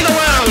free the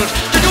world,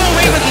 to do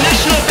away with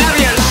national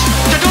barriers,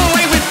 to do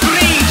away with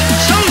greed.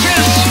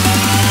 Soldiers,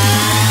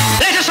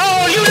 let us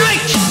all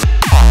unite!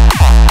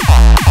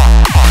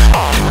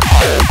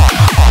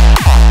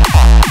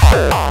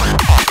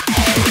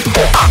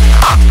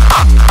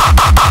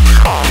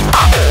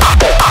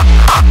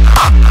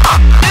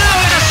 Now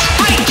let us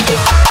fight!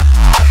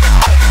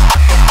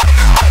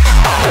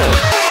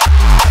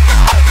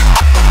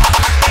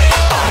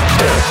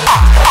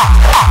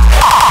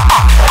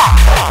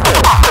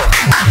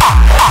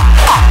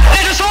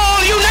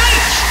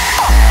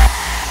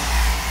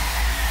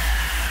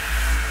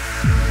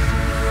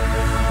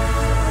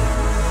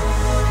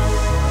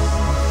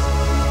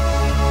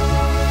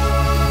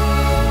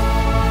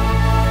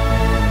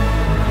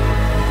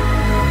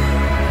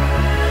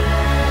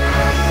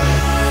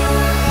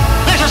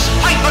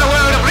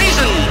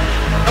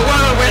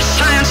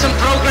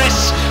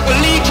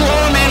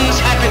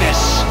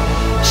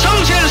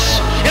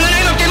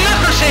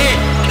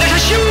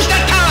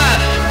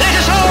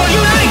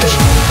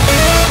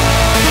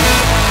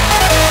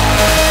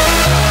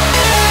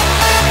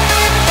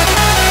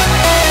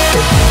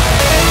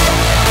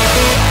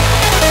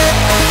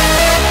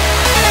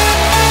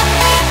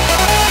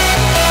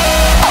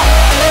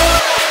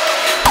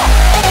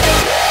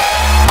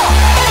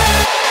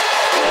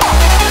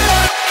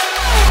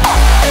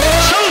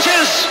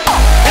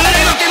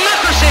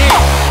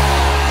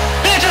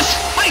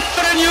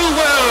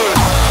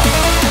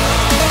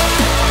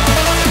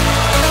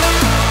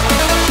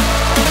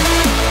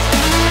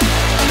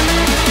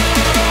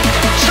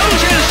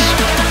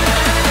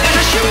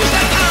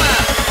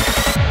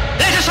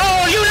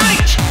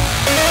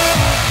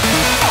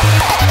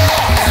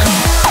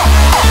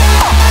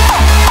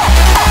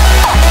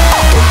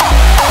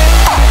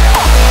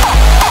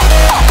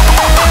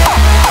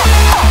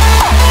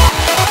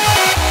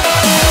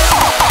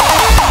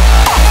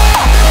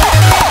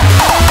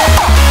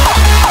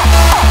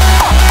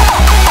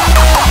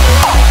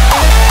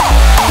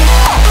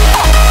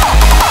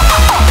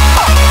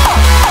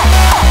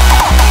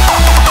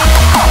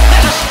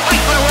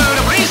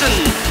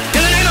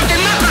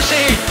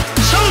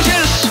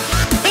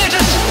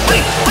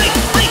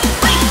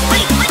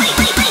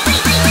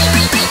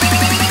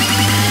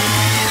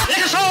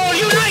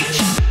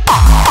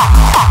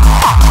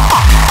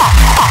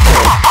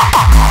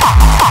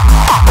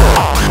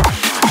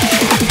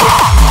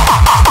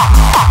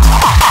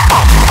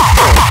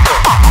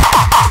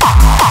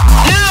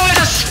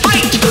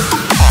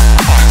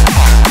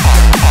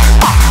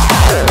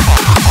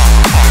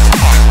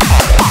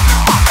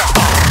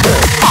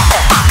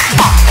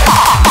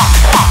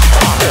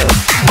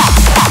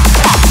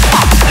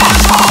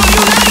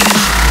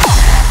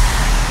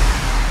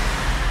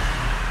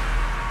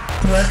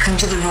 Welcome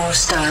to the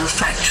Rawstyle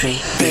factory,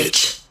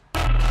 bitch.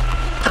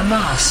 A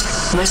mask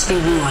must be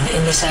worn in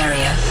this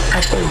area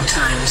at all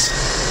times.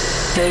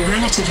 Though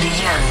relatively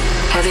young,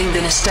 having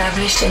been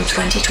established in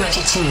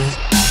 2022,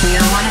 we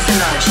are one of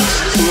the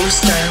largest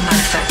Rawstyle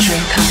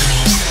manufacturing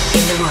companies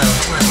in the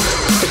world.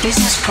 The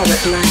business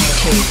product line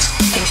includes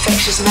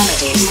infectious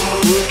melodies,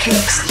 raw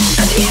kicks,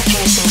 and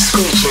ear-piercing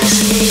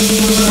screeches.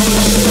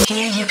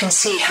 Here you can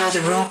see how the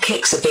raw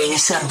kicks are being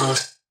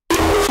assembled.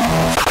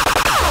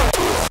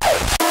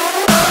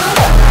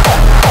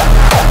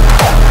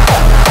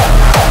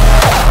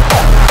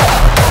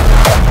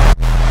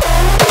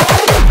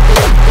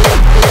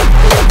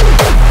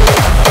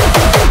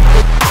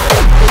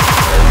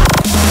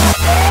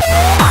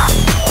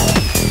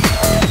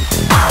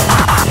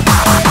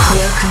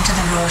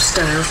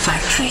 Rawstyle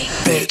factory,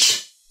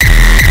 bitch.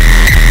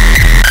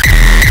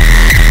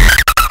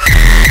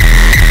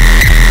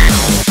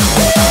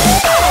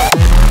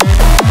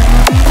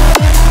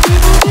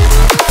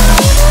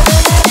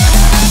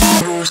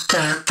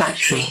 Rawstyle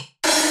factory.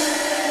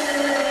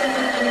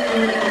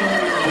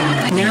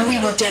 Now we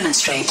will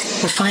demonstrate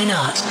the fine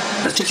art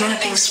of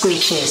developing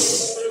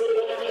screeches.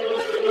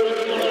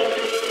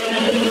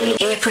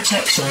 Ear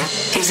protection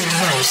is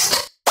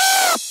advised.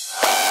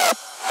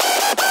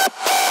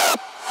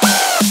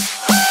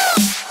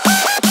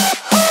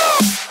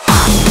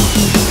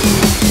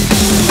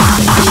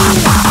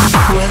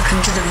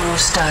 Welcome to the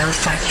Rawstyle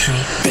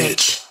factory,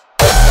 bitch.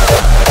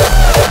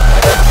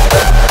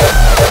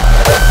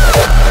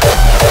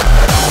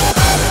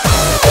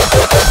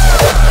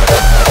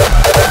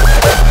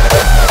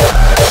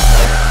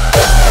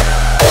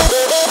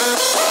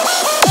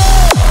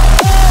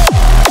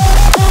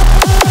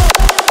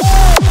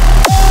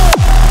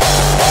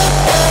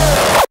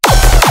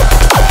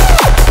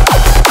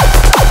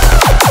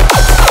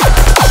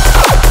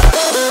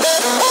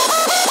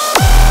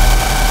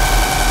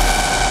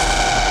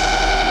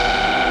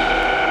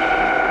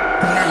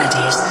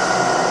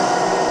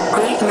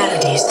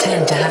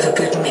 Tend to have a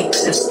good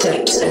mix of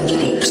steps and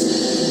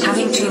leaps.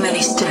 Having too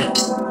many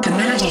steps, the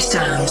melody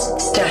sounds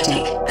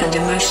static and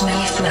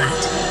emotionally flat.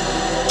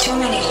 Too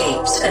many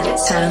leaps and it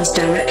sounds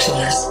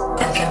directionless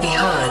and can be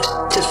hard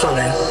to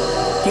follow.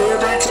 You're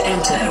about to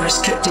enter a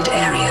restricted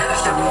area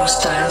of the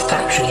Rawstyle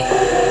factory.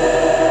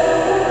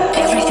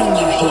 Everything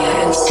you hear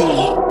and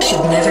see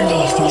should never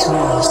leave these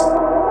walls.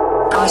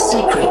 Our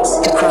secrets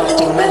to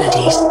crafting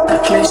melodies are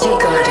closely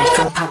guarded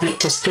from public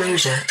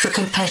disclosure for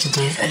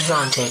competitive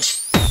advantage.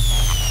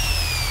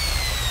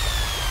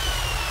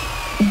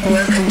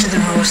 Welcome to the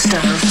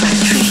Rawstyle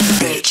factory,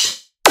 bitch.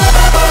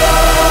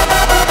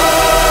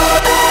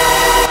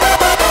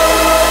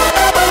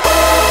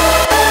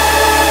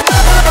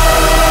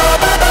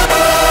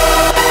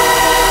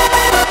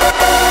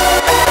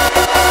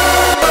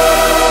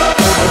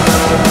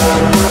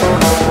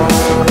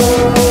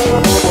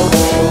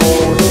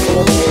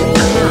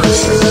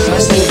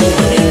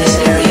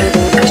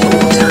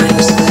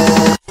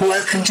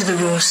 Welcome to the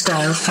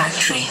Rawstyle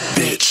factory,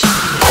 bitch.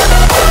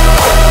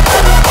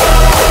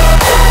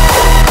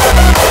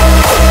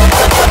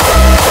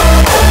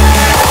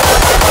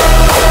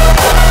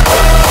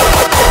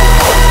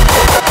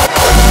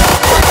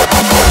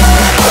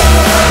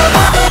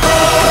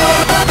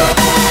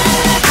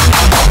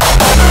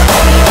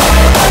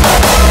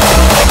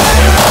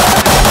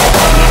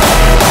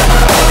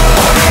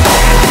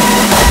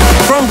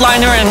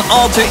 Frontliner and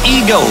Alter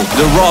Ego,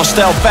 the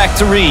Rawstyle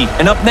factory.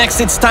 And up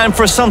next, it's time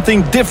for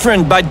something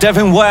different by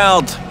Devin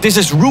Wild. This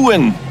is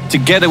Ruin,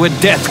 together with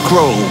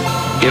Deadcrow.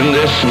 In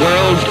this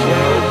world,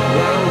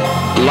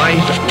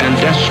 life and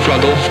death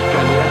struggle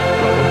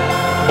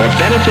for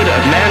benefit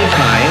of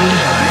mankind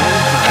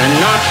and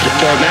not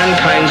for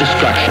mankind's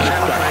destruction. Destruction.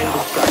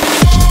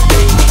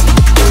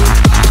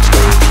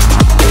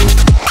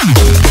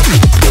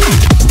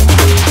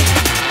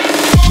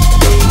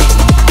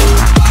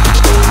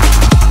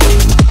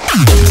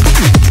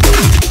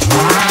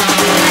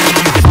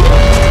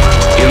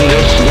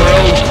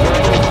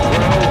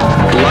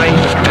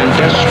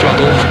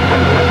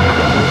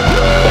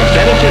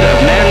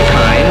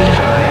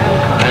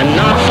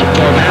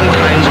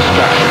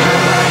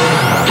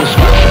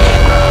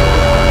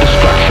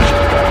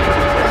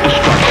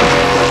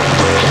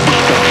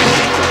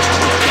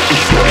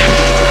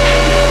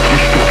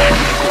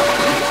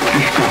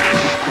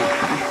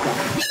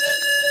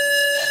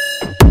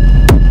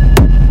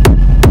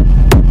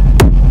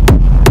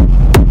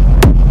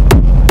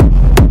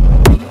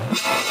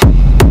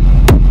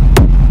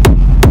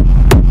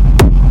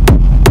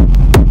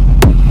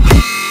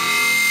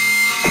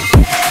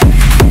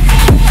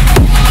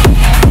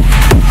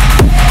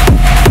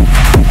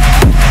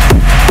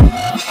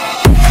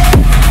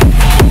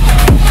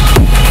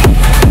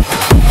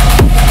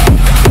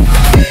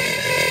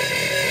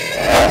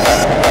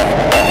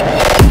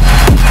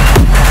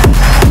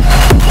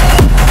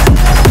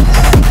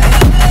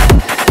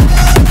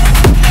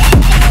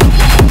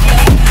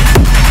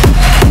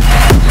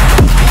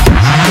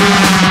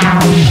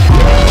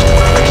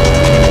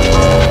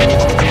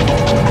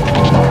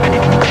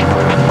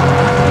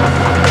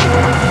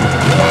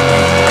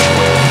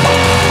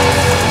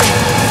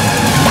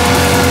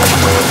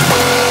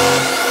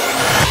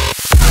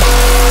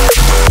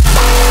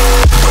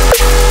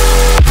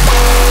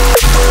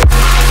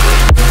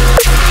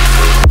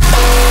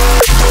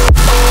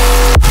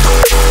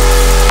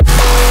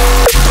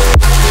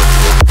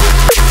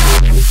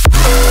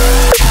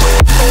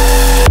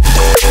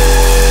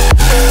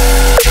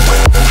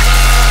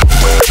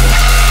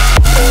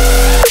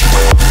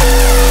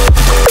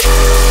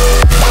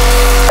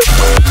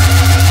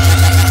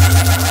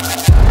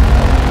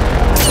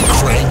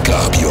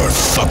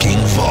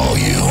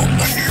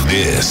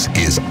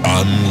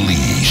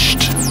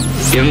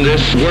 In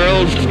this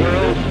world,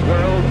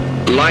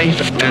 life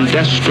and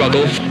death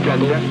struggle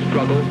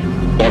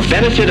for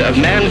benefit of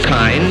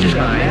mankind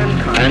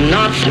and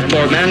not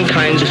for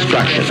mankind's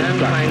destruction.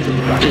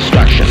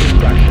 Destruction.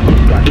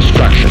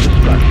 Destruction.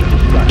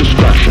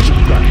 Destruction.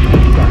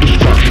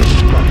 Destruction.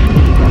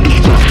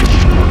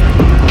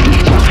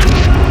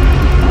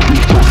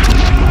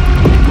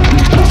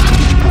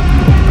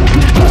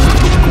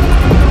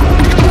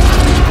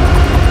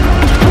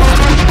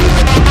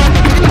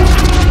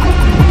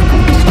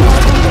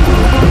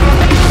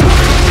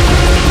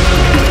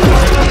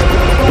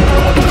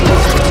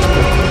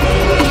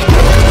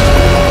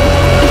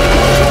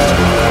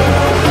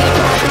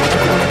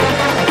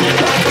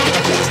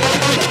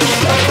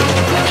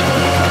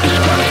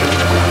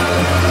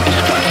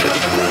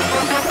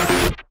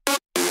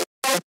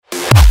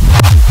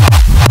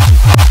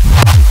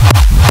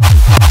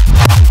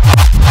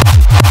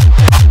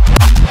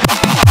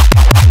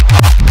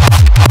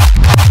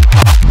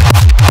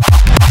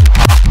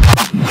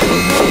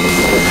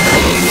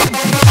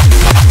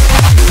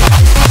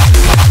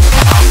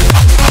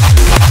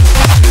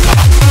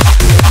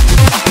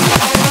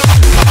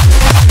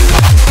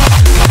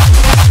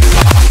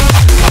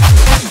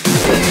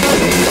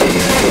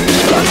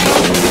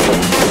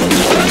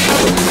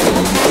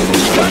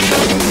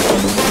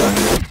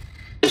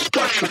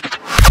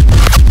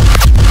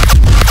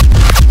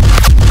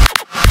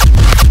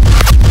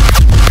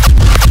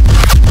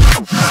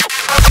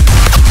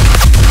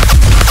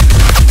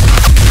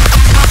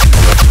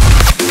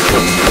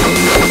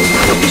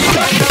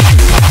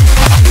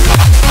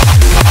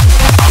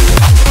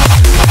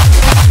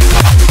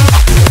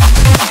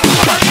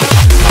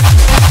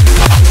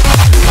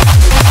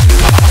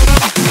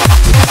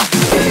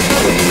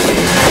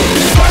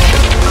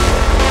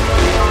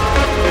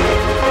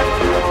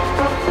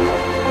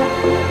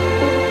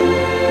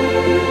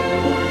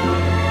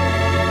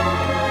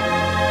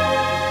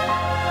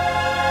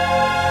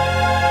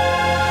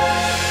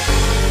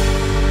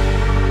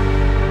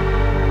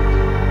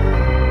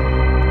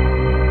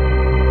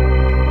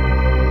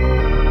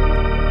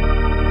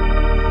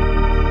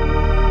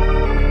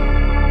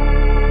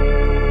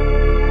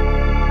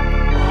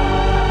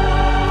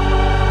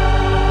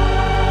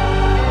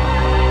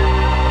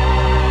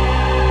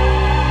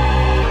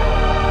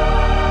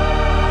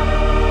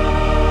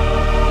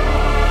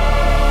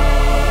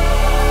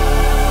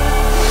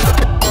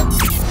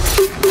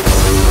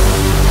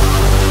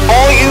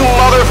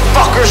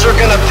 Are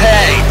gonna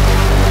pay.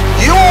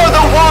 You're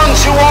the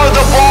ones who are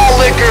the ball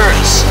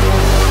lickers.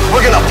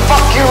 We're gonna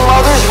fuck your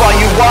mothers while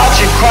you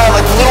watch and cry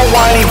like little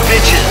whiny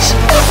bitches.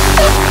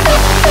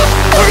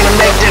 We're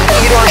gonna make them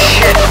eat our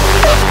shit,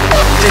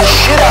 then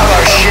shit out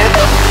our shit,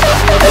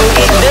 and then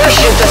eat their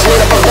shit that's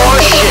made up of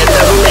our shit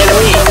that we made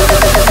them eat.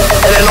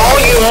 And then all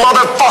you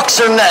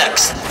motherfucks are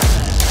next.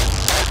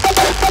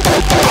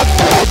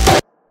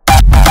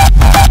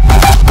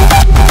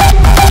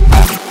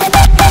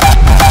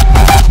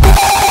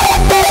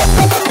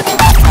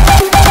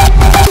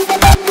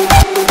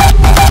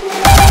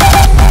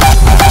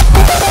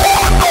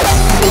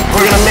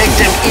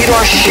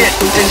 Our shit,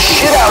 then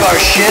shit out our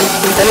shit,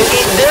 and then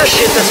eat their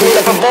shit that's made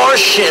up of our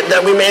shit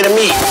that we made them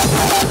eat.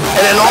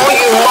 And then all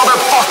you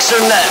motherfucks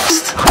are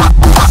next.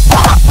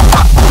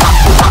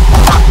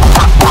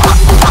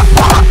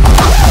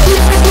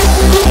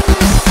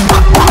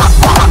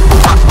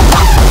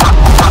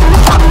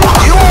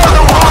 You are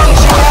the ones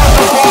who are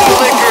the ball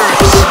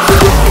lickers.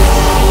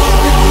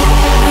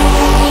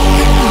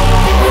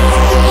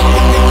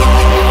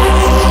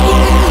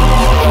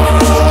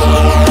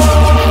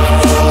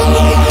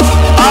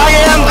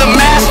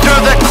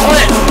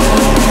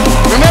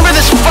 Remember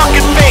this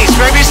fucking face.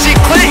 Wherever you see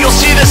clit, you'll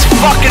see this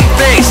fucking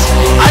face.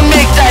 I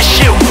make that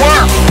shit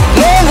work.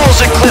 No one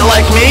rolls a clit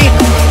like me.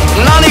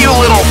 None of you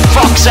little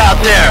fucks out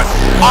there.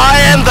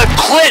 I am the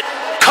clit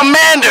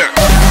commander.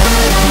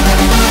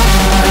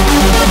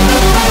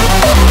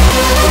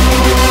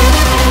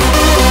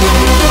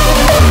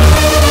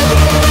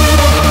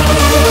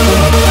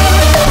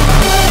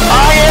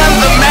 I am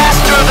the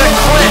master of the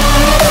clit.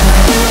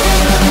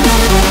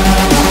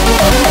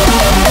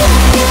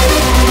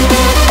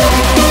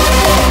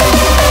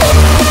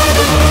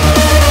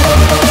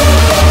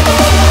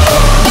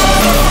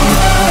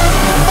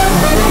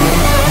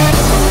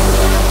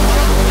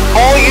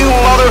 All you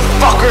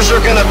motherfuckers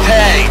are gonna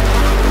pay.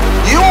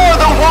 You're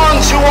the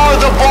ones who are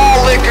the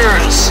ball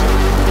lickers.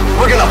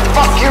 We're gonna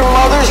fuck your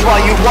mothers while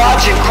you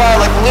watch and cry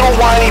like little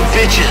whiny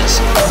bitches.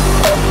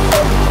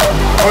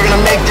 We're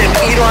gonna make them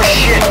eat our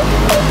shit,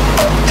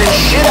 then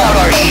shit out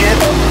our shit,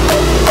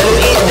 and then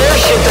eat their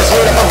shit that's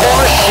made up of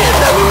our shit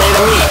that we made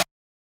them eat.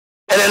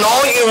 And then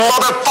all you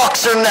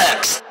motherfucks are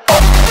next.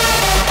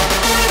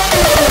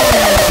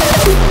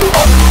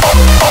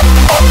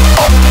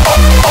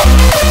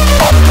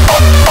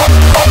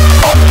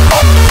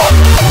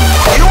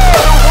 You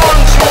are the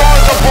ones who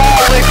are the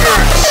ball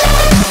lickers.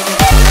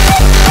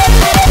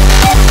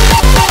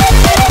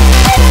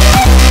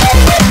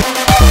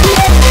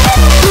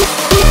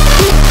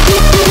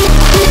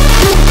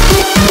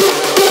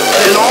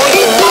 And all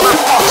you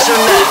motherfuckers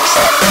are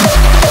next.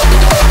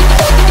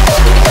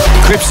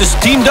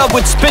 up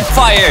with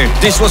Spitfire.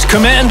 This was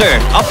Commander.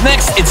 Up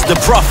next, it's The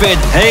Prophet,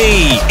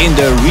 Hey, in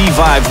the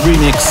Revived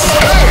remix.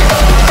 Hey,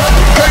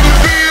 can you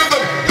feel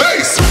the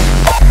bass?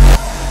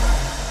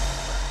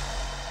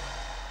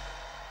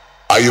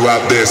 Are you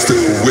out there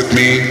still with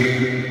me?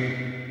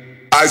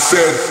 I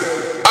said,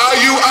 are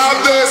you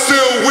out there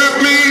still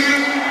with me?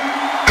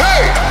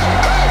 Hey!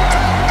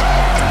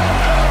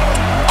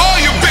 All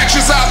you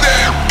bitches out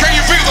there, can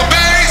you feel the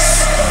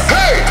bass?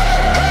 Hey!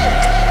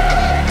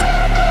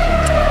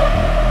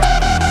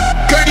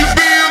 Can you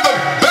feel the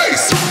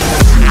bass?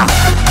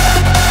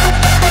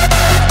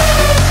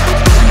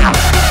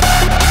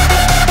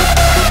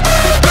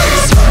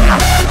 Bass!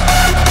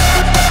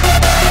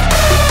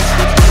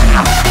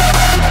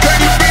 Can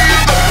you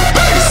feel the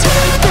bass?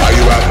 Are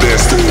you out there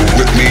still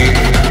with me?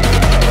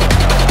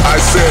 I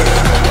said,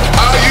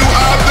 are you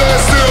out there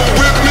still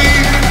with me?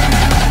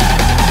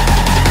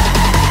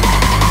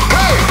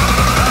 Hey!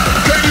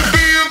 Can you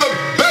feel the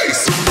bass?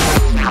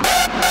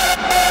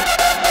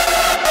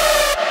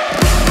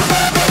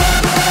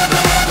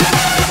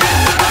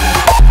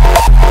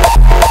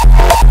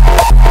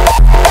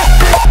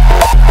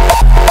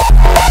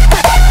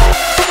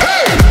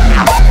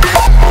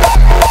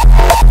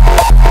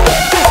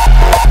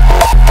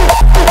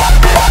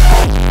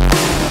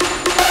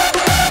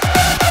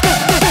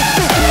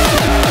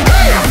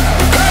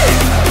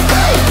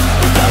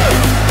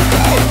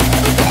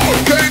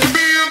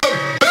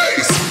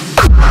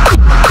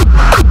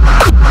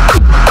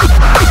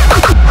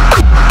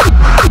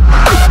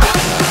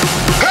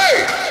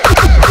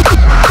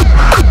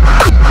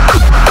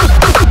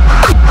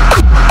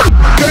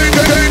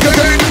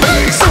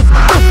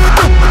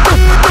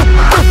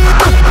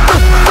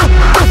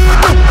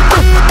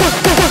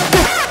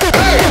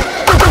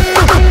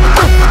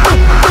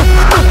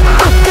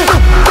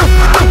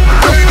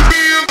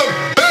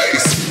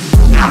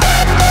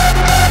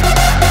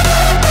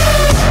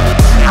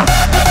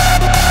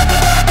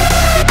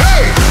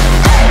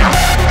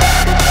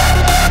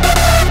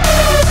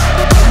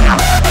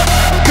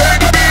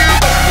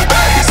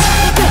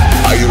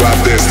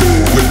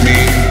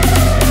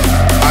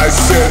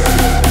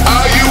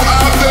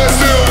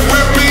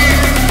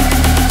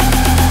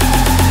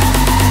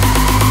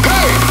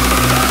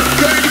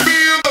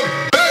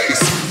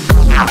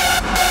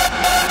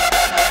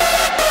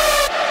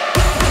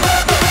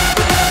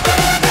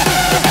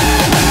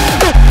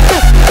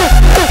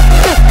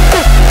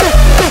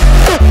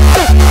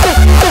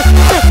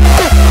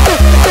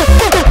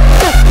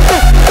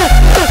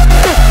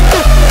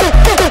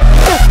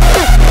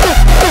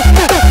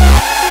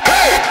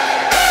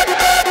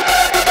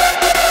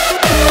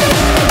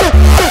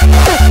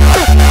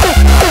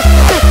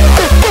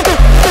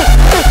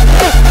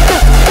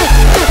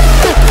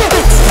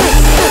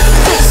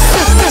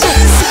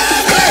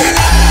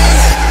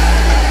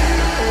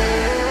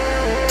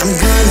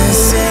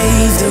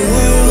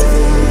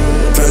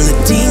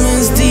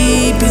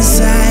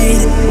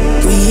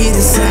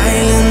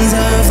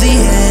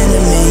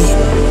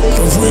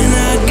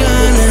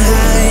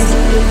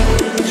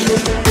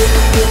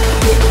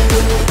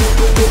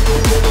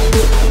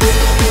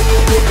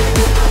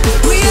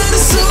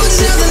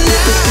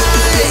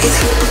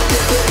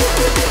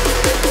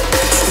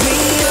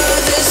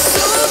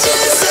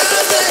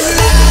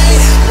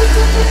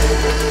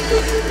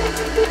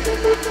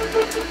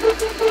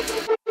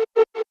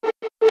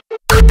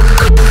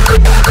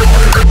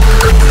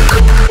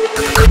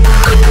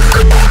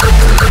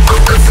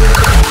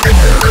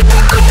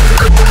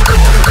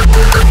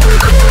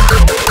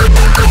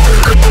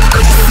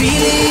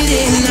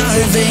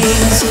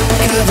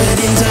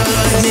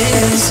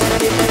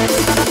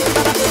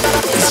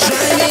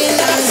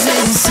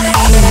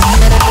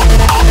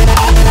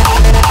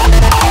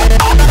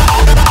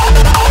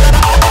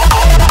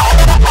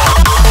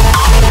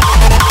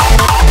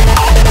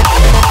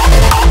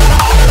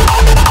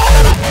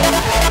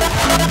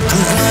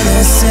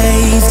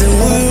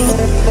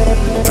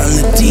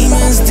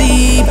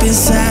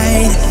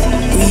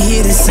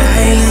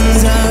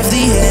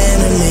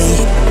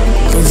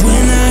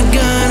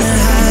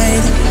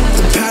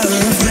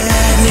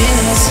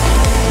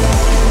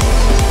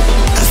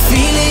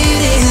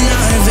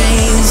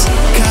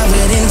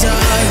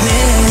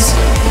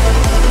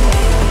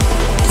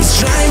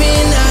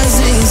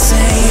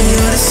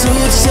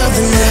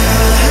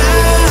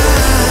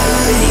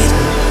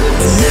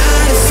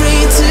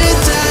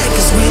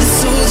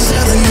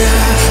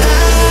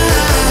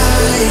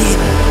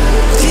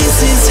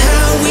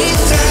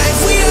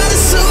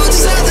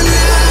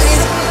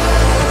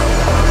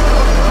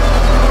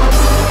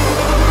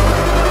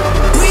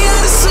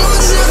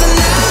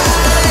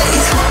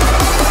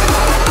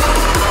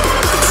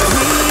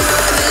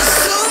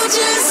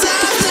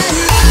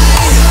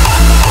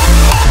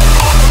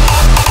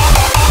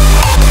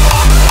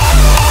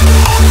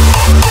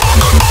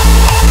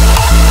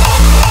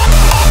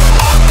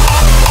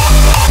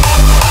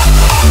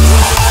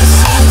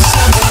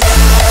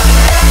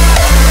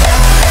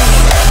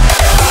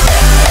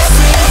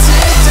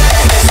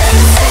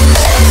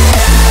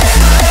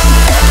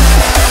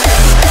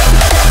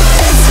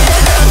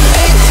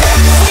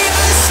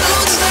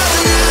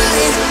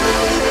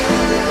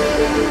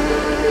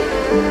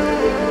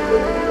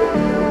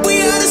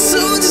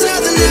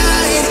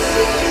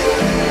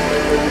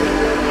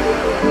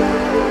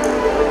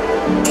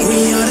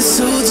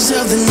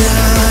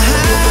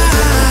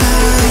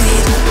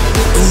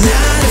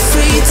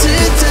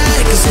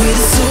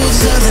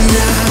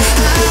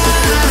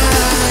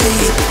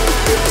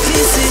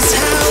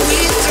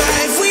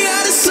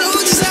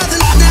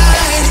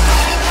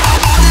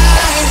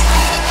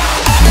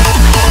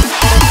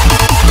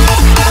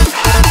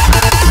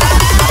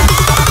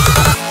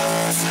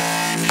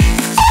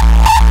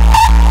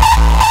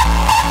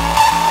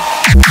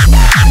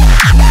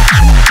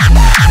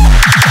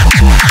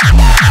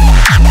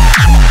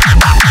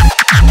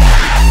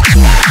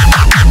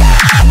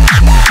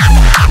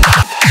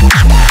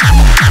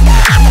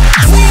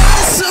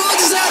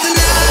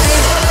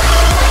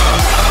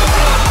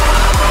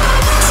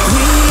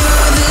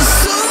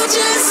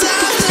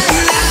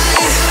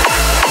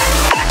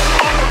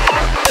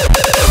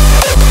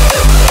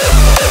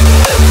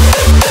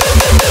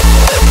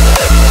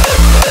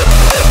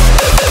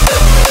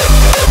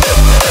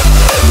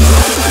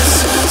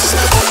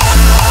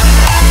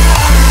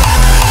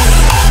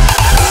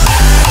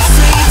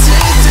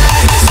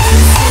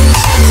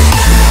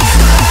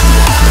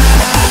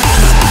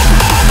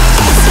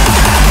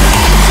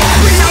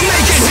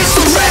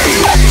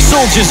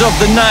 Soldiers of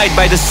the Night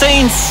by the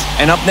Saints.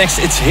 And up next,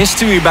 it's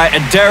History by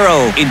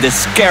Adaro in the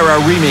Scarra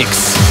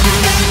remix.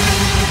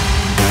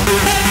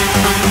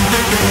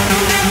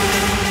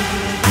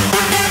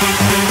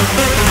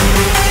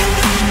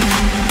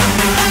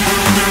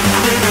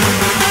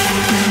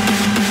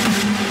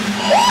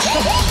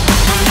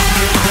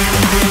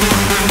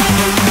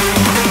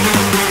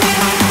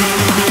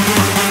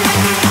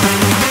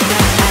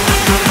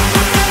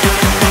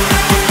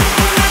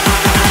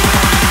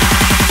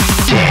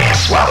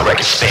 While the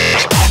record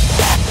spins.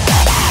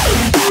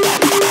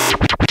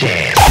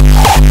 Dance.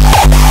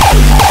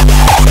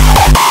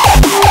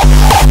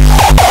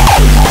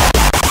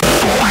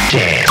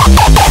 Dance.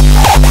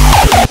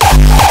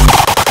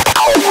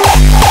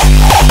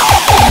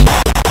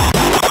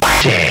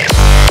 Dance.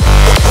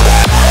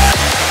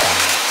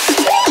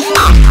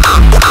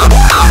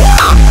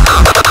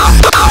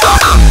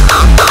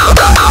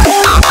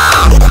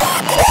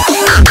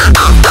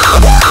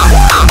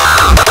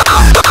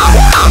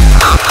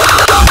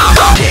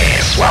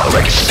 While the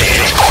record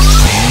spins.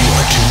 You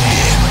are tuned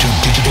in to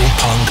Digital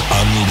Punk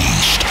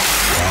Unleashed,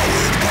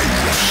 powered by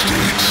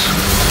Roughstate.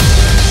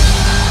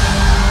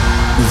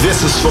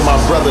 This is for my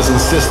brothers and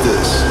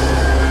sisters.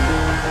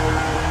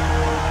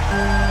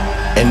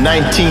 In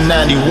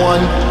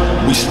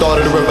 1991, we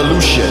started a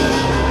revolution.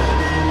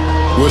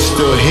 We're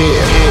still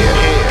here.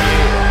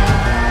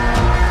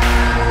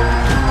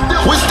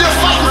 We're still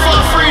fighting for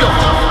our freedom,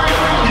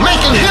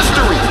 making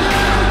history.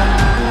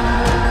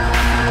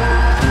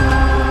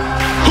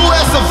 Who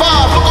has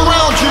survived? Look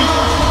around you.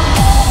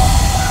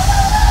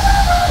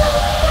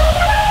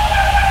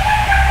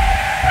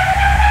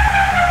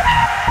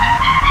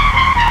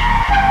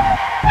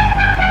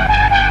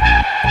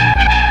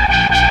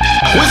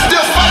 We're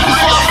still fighting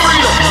for our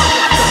freedom,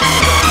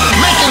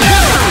 making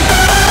history.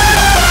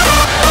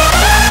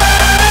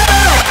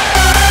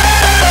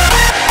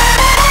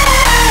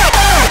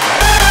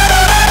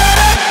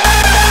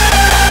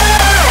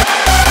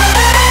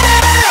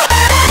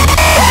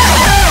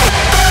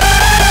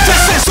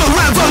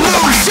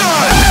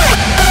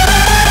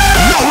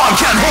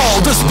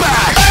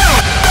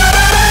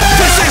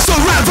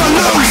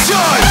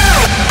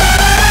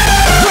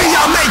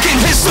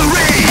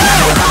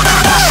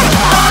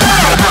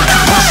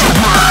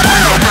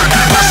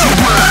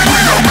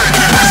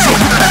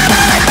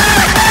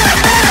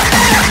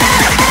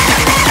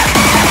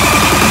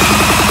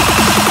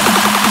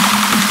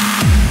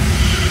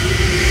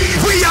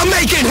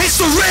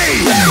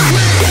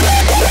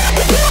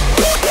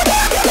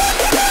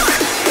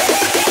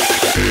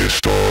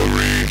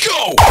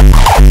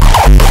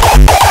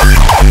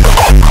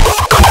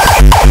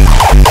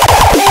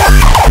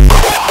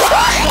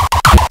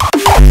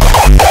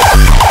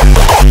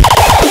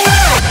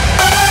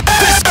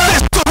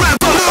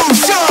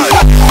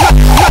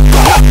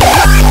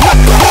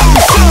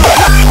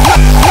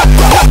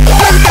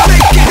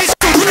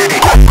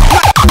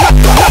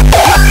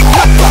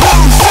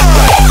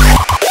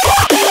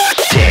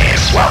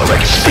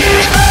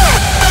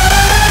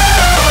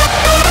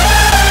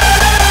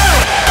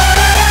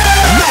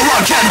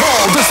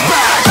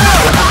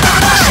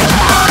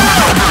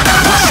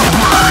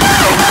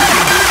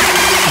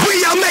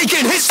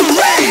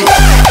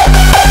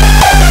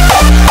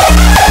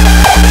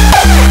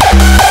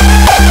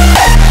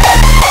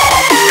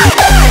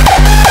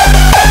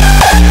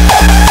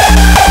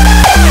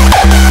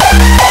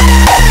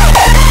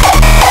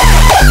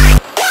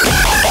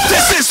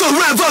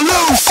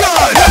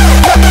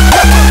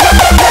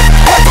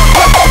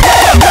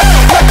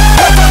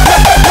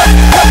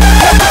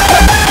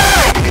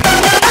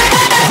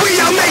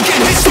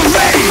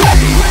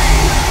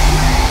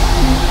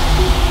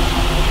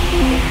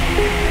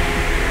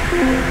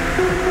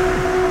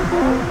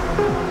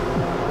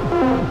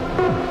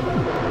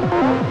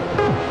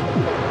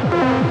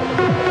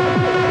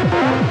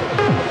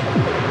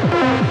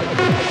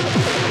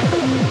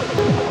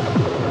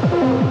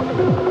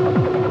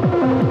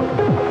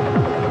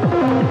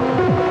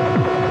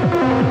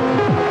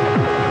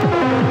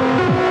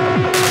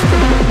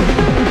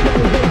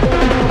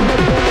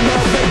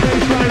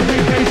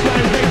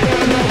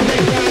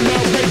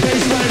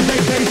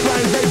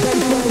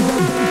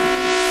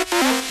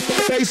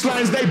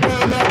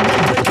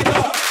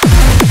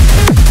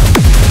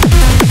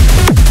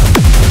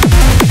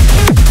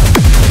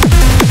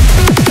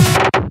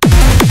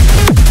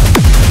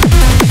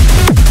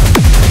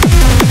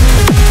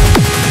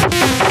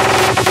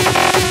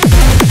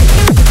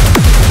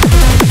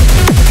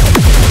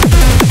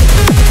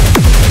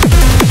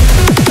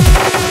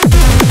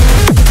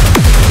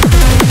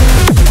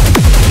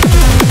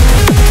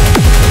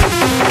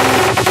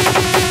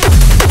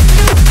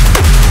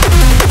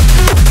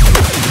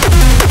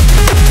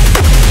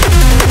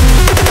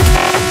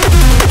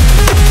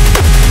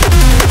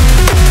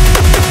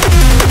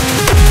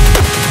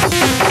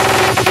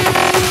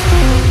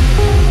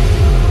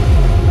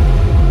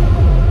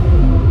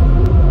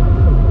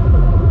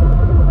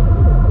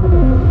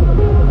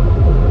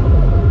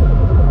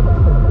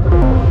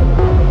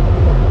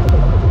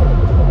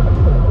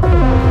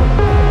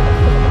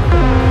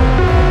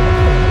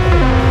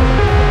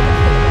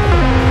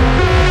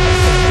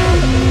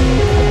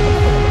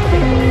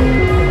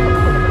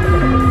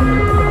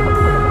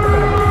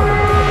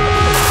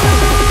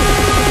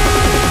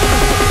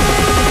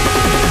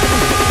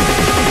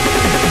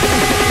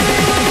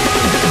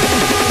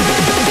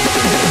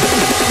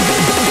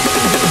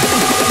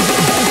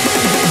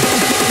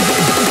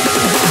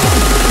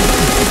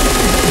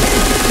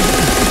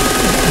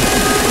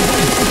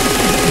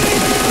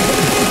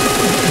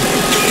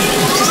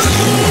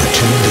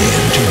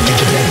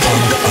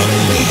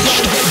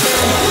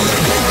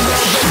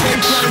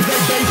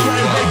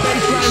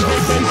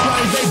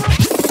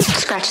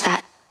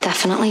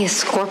 he is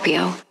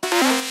Scorpio.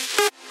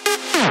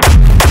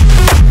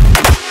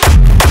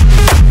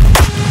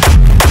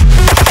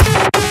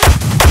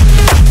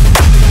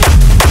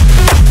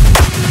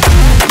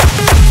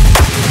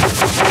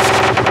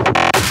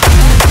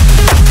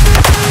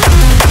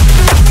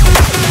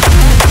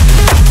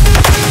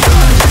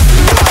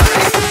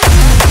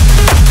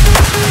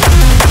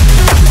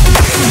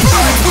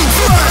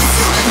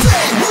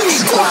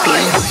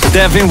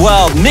 Devin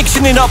Wild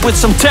mixing it up with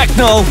some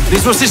techno.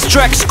 This was his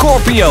track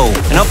Scorpio.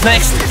 And up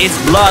next, it's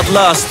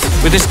Bloodlust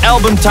with his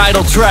album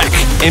title track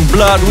In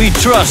Blood We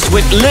Trust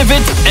with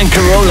Livid and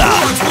Carola.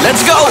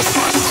 Let's go!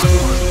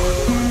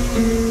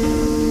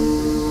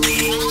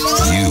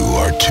 You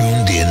are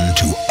tuned in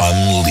to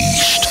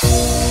Unleashed.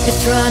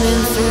 It's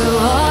running through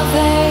our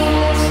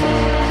veins,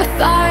 a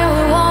fire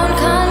we won't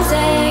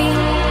contain.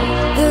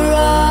 The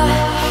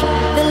rush,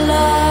 the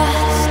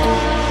lust,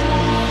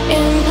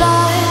 in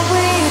blood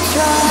we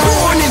trust.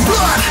 Born in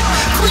blood,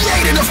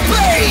 created of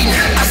pain.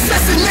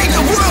 Assassinate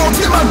the world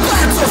till my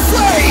blood's of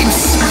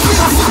flames.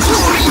 Kill for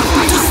glory,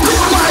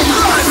 destroy my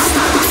lust.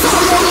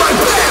 Follow my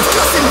path,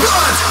 cause in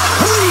blood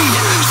we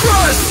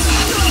trust.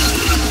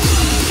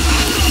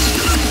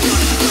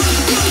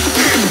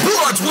 In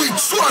blood we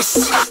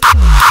trust.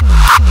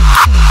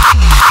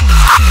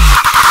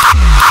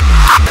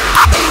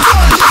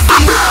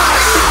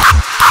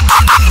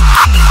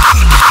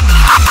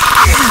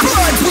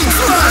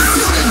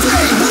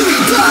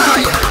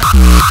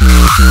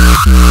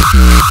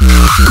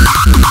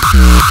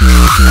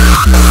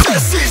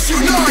 This is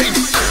unite.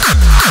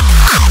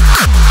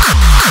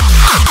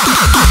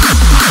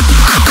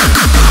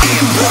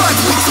 In blood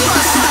we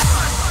trust.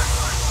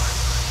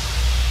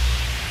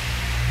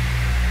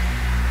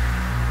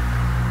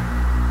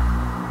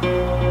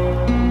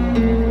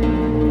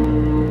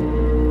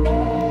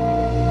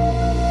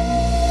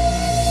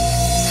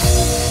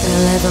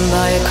 11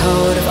 by a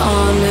code of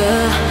honor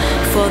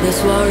for this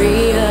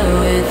warrior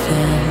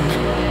within.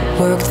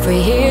 Worked for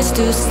years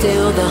to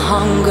still the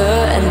hunger,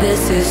 and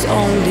this is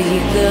only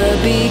the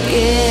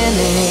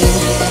beginning.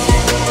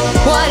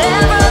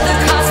 Whatever the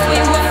cost, we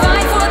will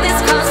fight for this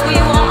cause. We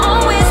will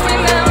always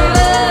remember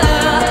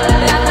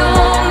that no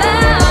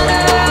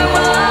matter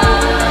what,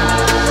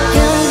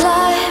 in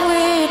blood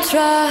we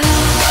trust.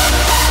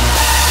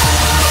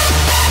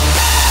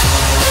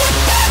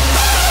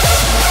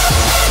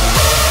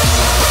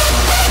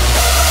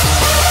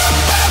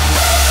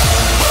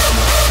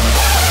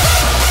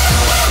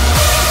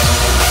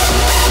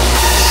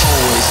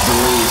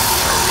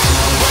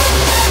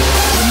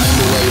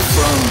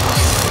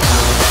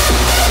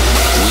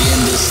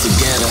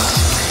 Together,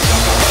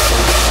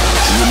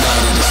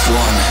 united as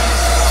one.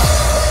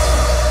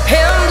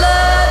 In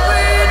blood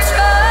we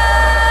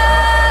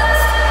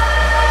trust.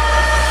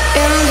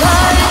 In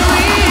blood we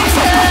trust.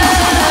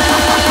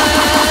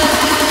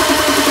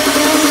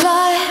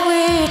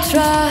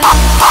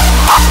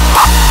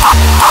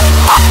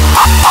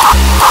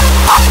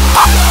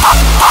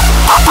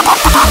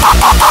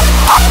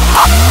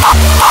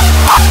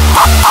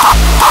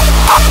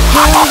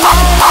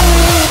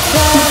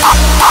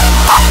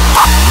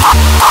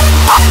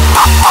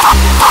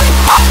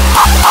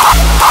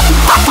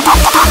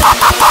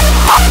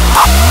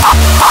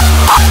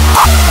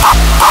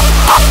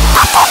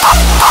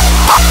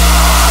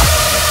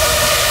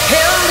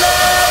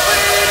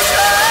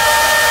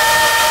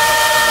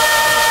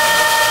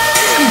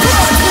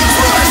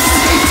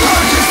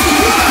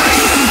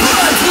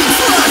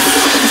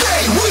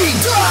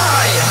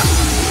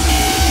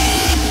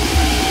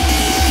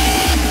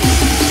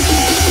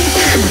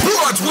 In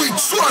blood we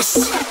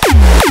trust.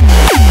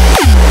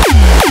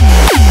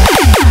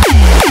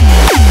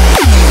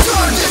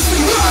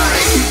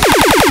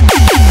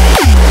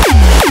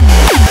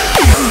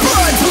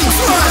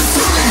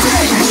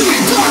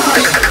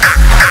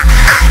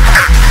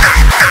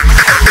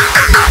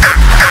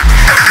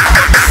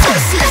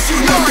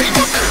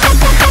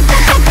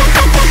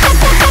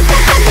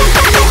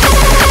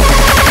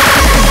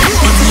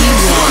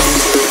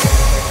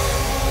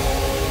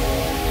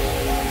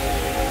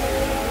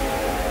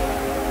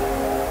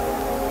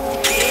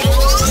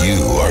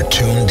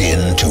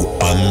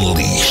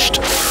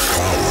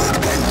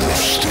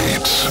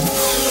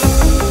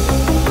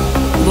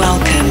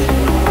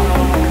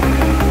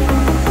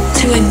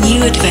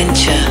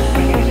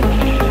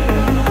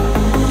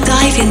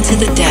 Into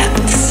the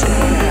depths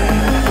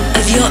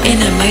of your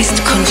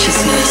innermost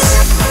consciousness.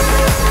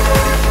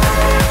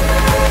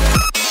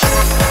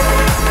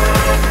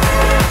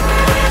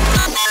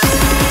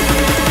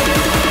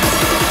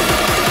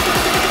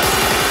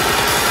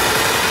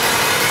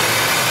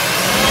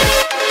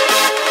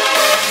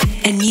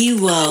 A new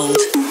world.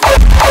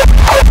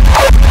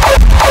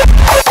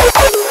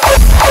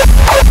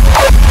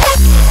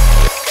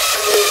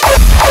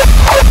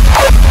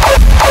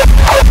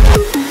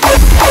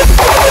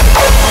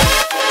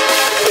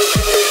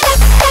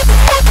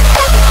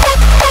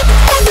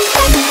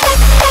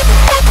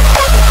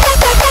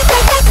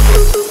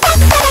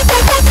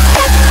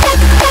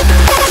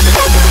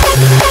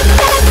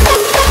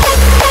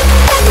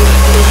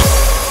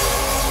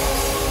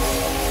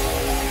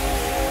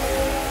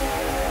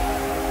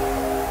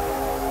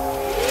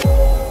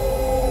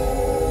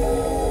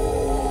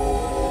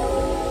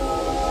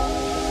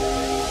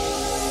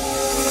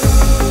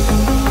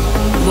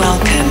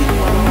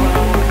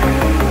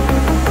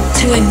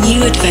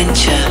 new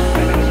adventure.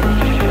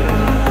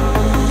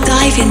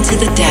 Dive into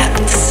the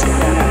depths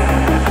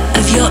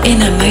of your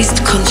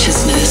innermost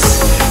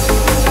consciousness.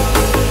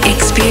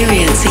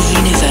 Experience a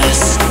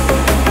universe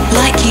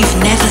like you've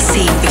never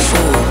seen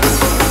before.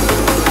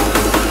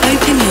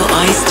 Open your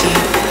eyes to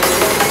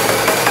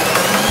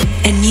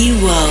a new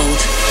world.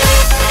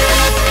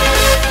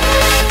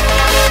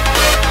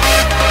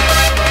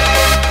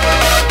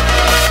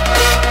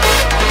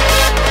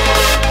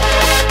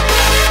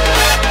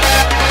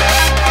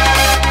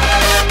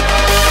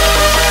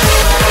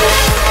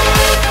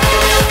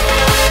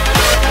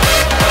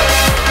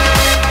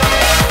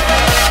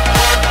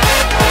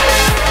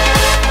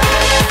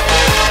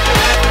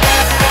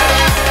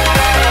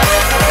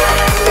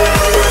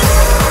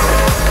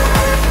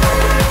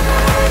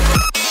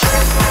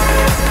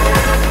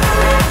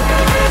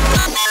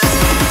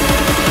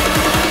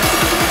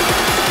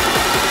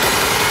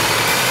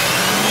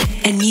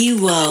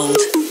 World.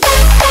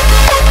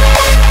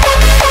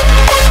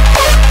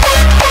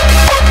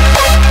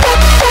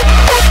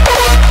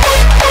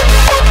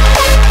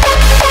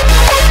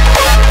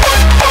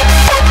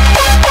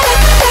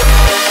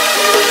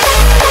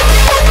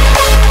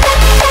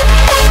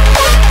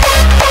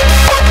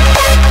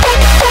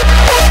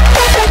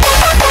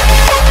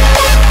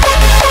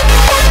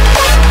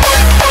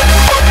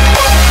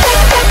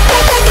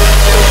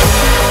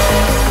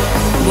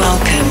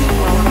 Welcome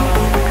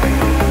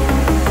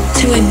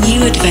to a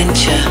new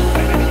adventure.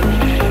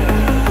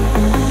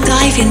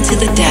 Dive into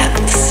the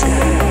depths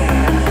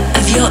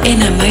of your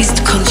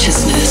innermost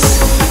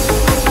consciousness.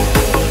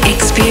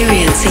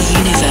 Experience a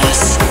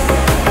universe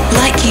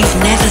like you've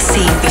never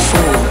seen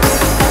before.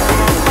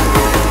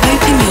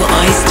 Open your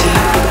eyes to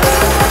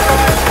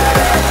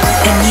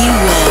a new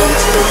world.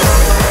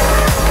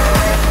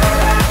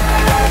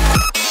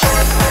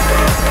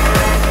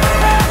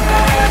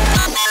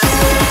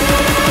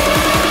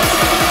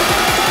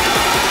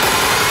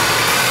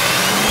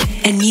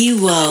 A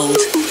new world.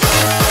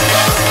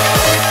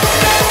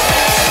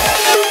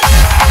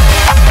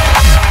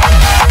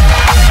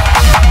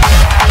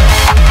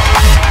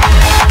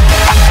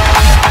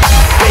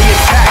 They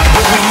attack,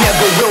 but we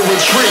never will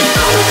retreat.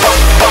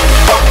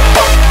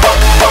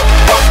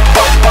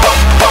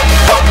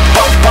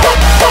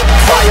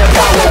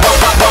 Firepower.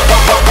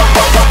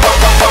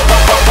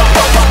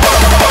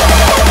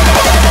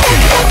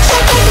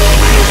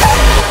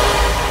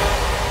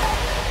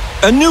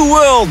 A New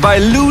World by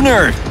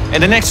Luner.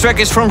 And the next track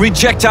is from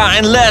Rejecta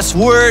and Last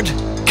Word,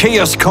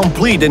 Chaos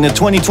Complete in the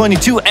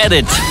 2022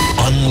 edit.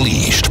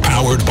 Unleashed,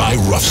 powered by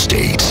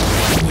Roughstate.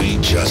 We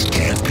just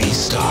can't be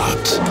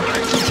stopped.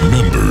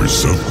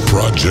 Members of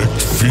Project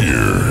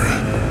Fear.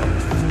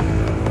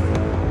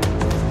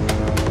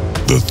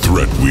 The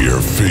threat we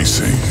are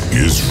facing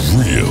is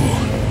real.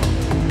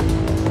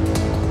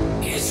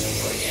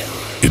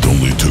 It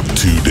only took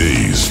 2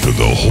 days for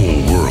the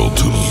whole world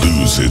to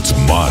lose its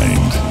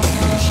mind.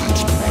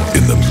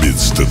 In the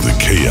midst of the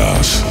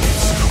chaos,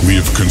 we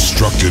have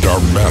constructed our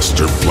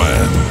master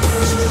plan.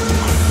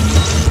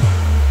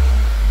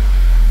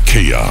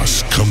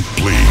 Chaos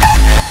Complete.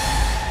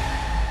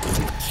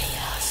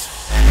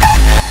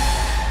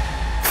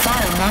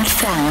 File not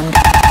found.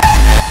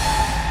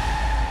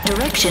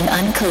 Direction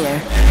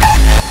unclear.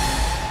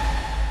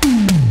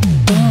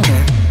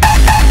 Danger.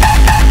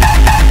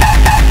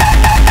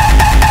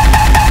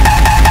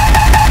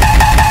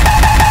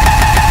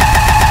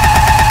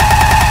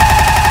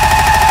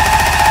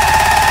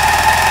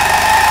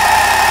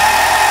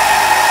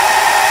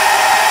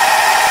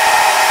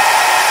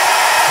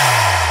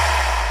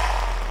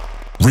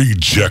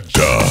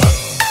 Rejecta.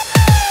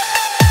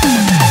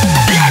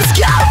 Let's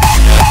go!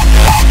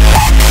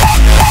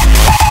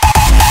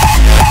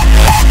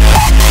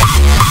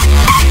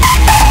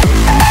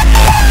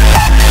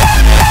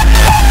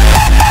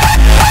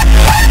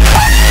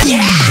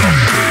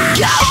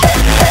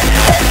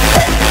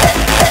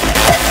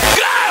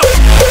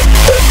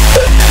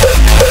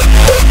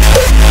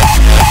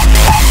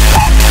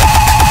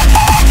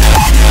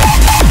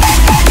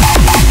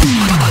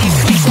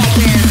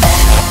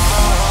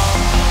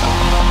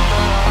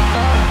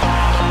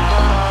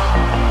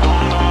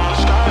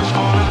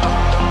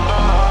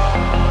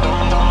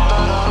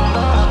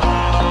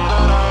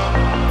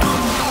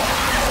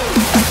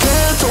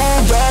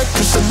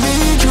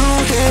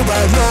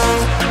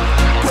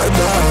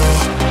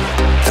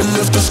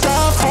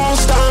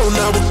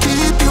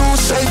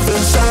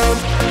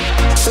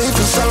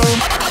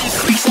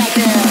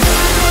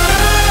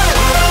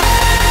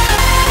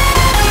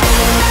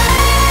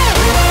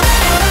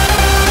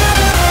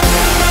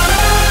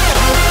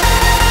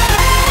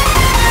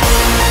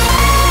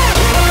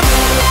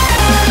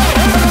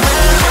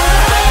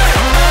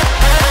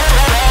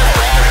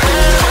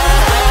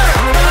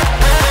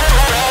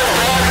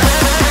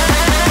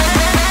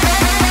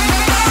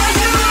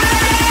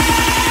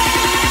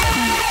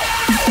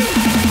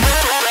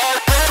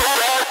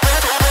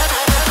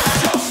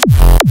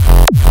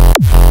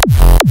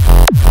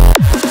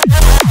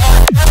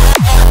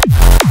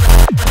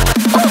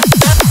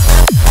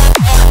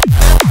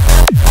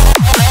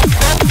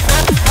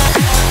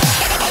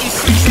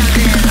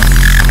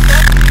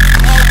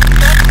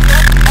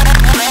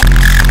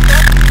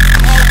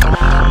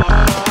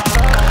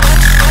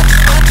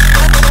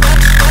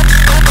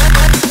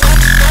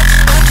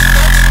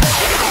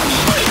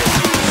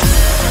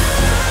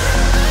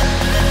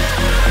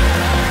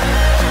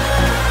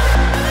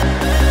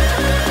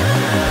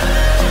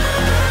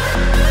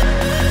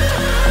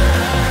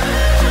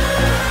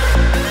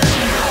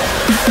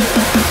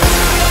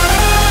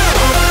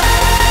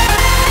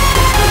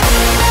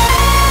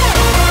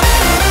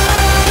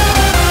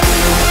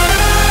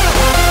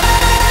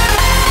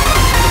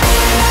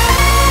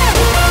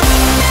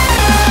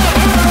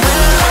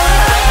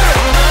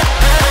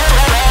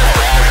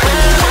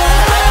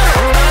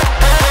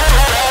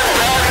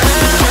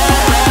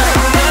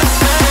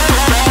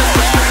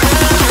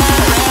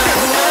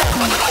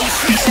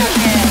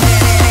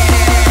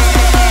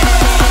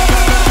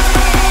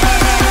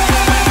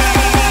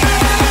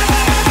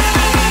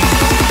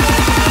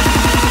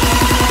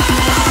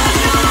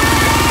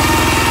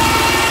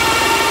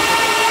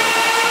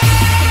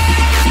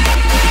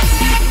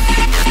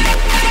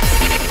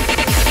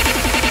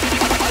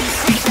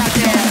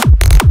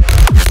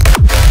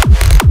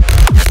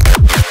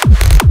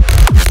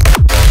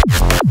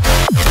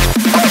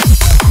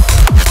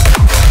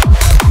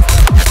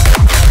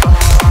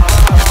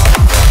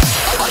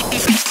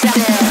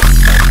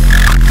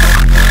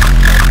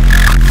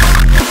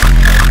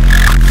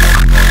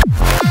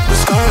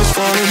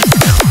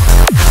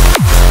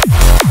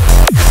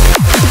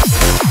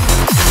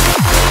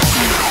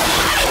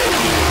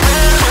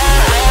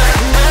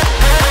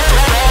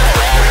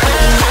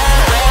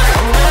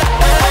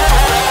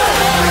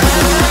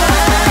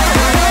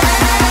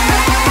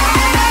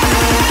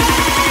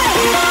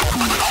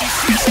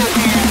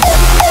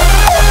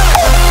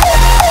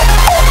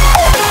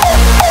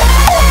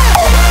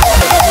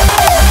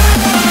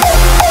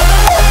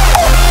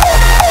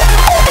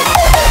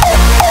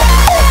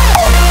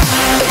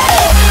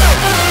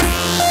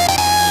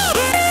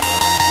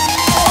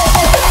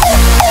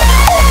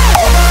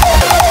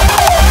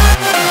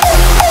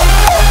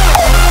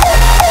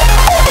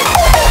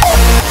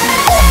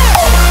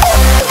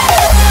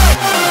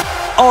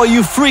 All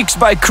You Freaks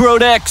by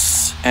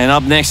Krowdexx. And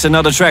up next,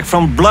 another track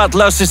from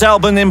Bloodlust's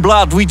album In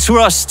Blood We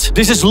Trust.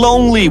 This is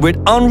Lonely with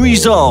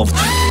Unresolved.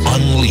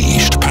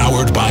 Unleashed,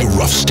 powered by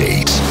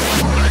Roughstate.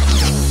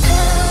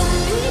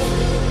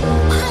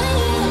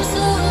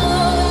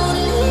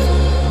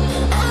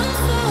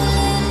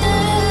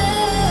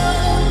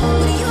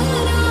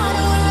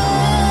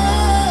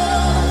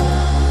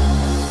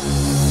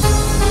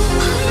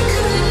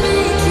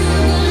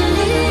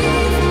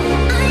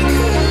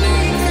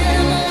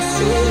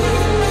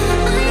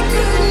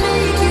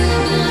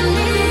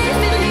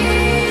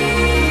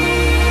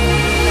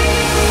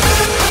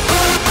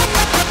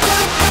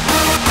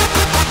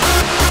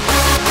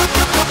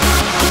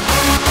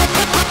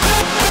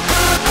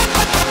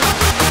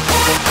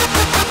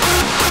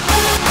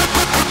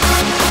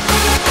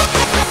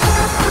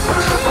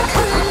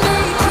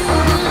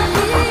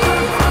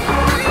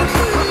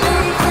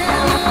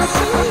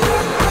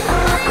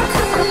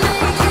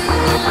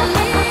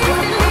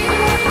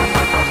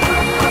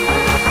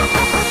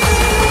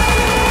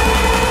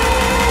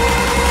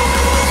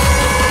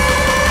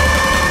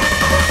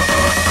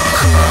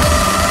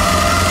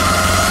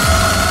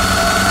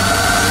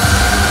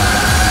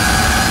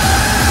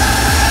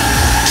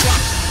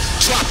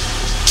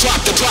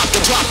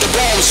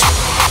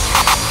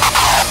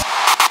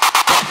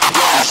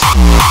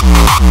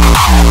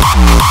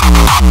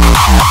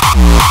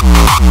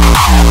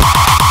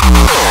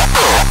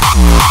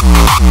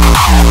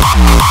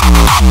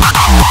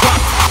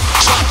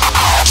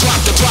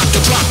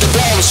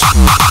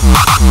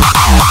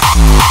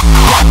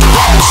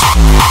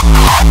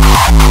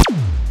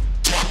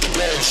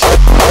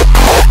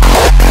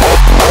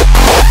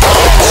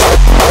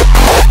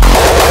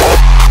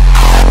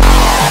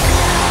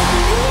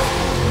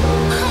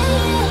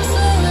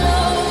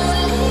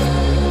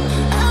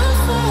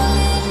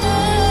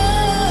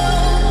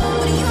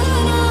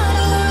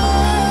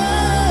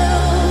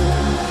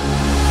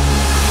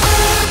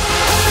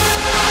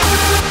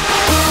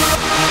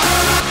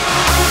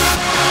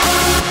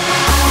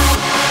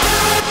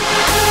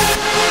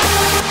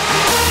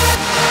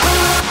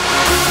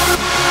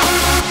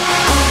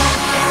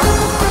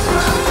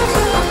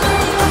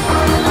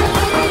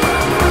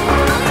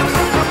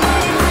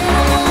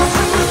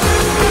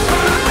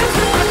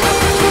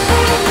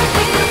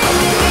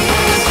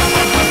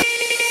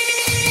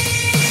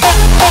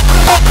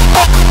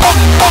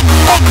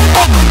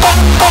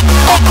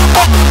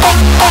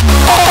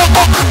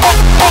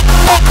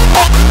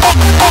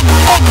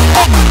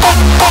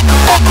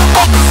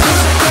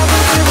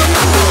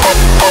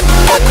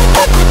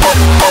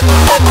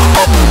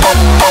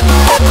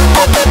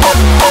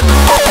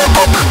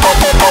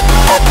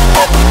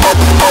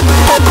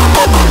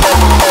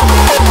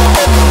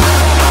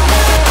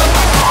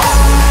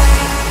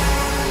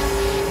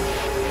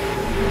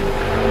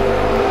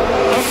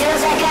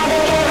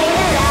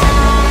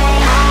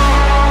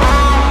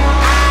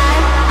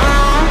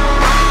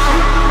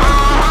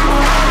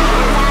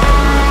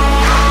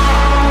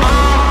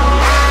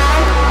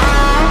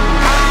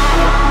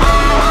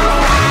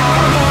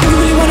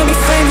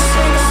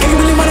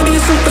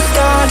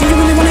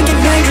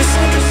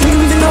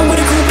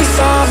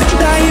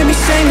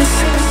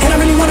 And I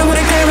really wonder what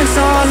a clearance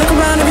are. Look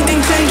around,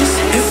 everything changes.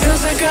 It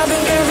feels like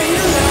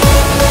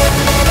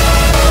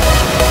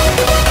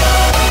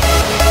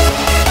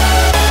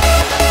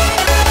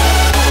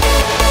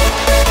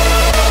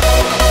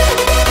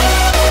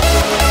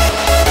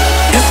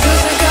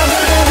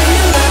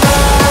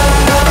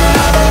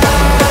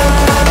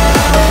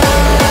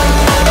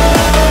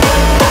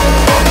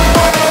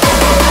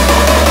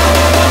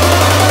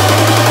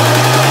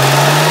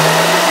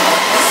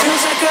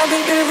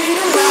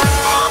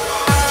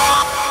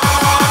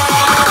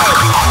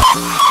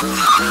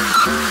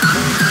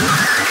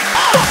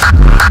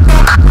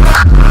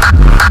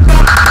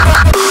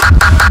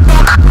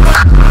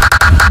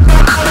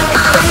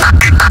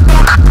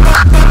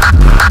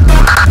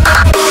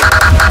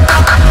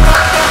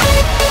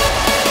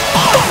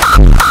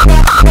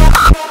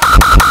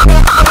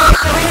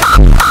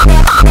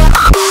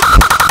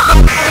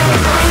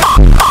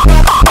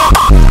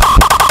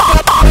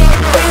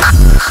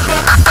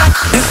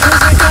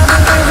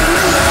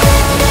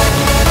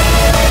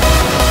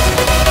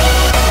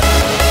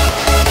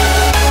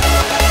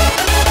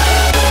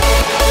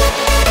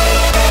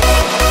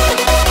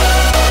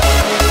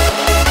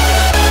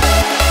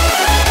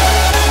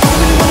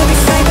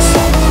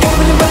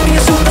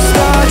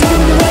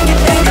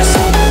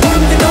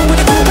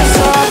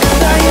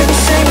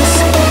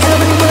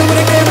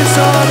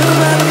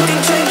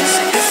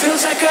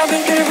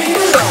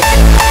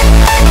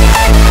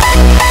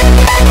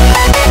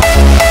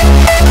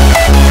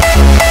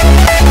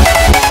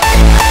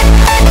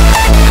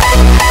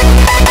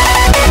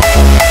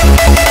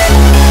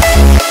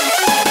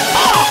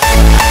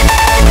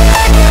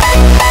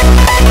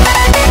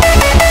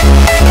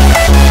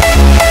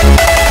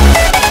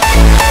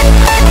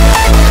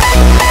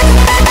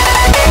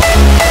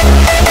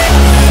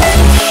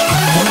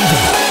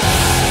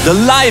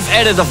live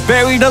edit of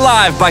Buried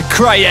Alive by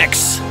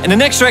Krowdexx. And the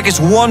next track is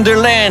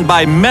Wonderland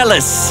by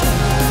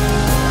MYST.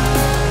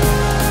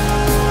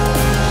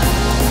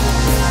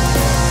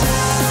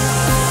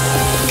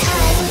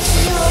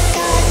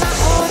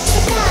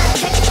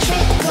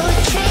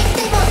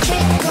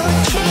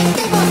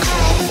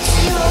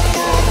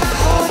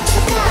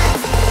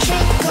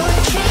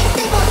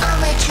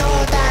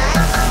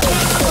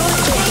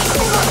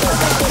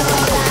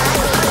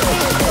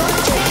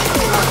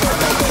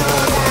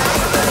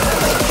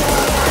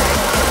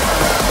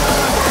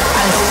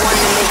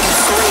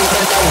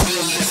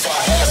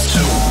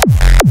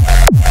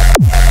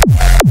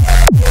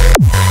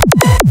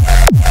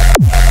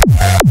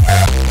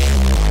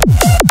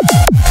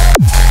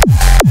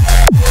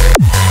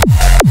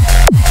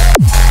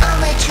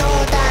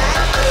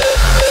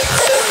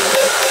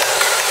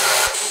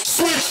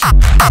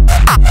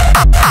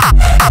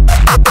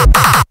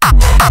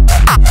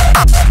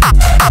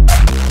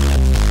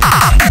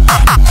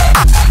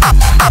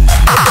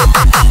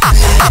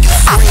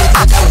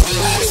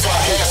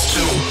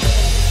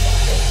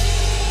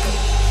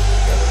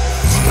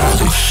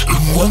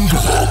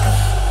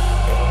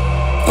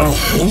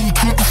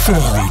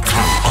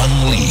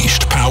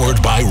 Unleashed,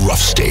 powered by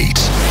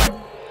Roughstate.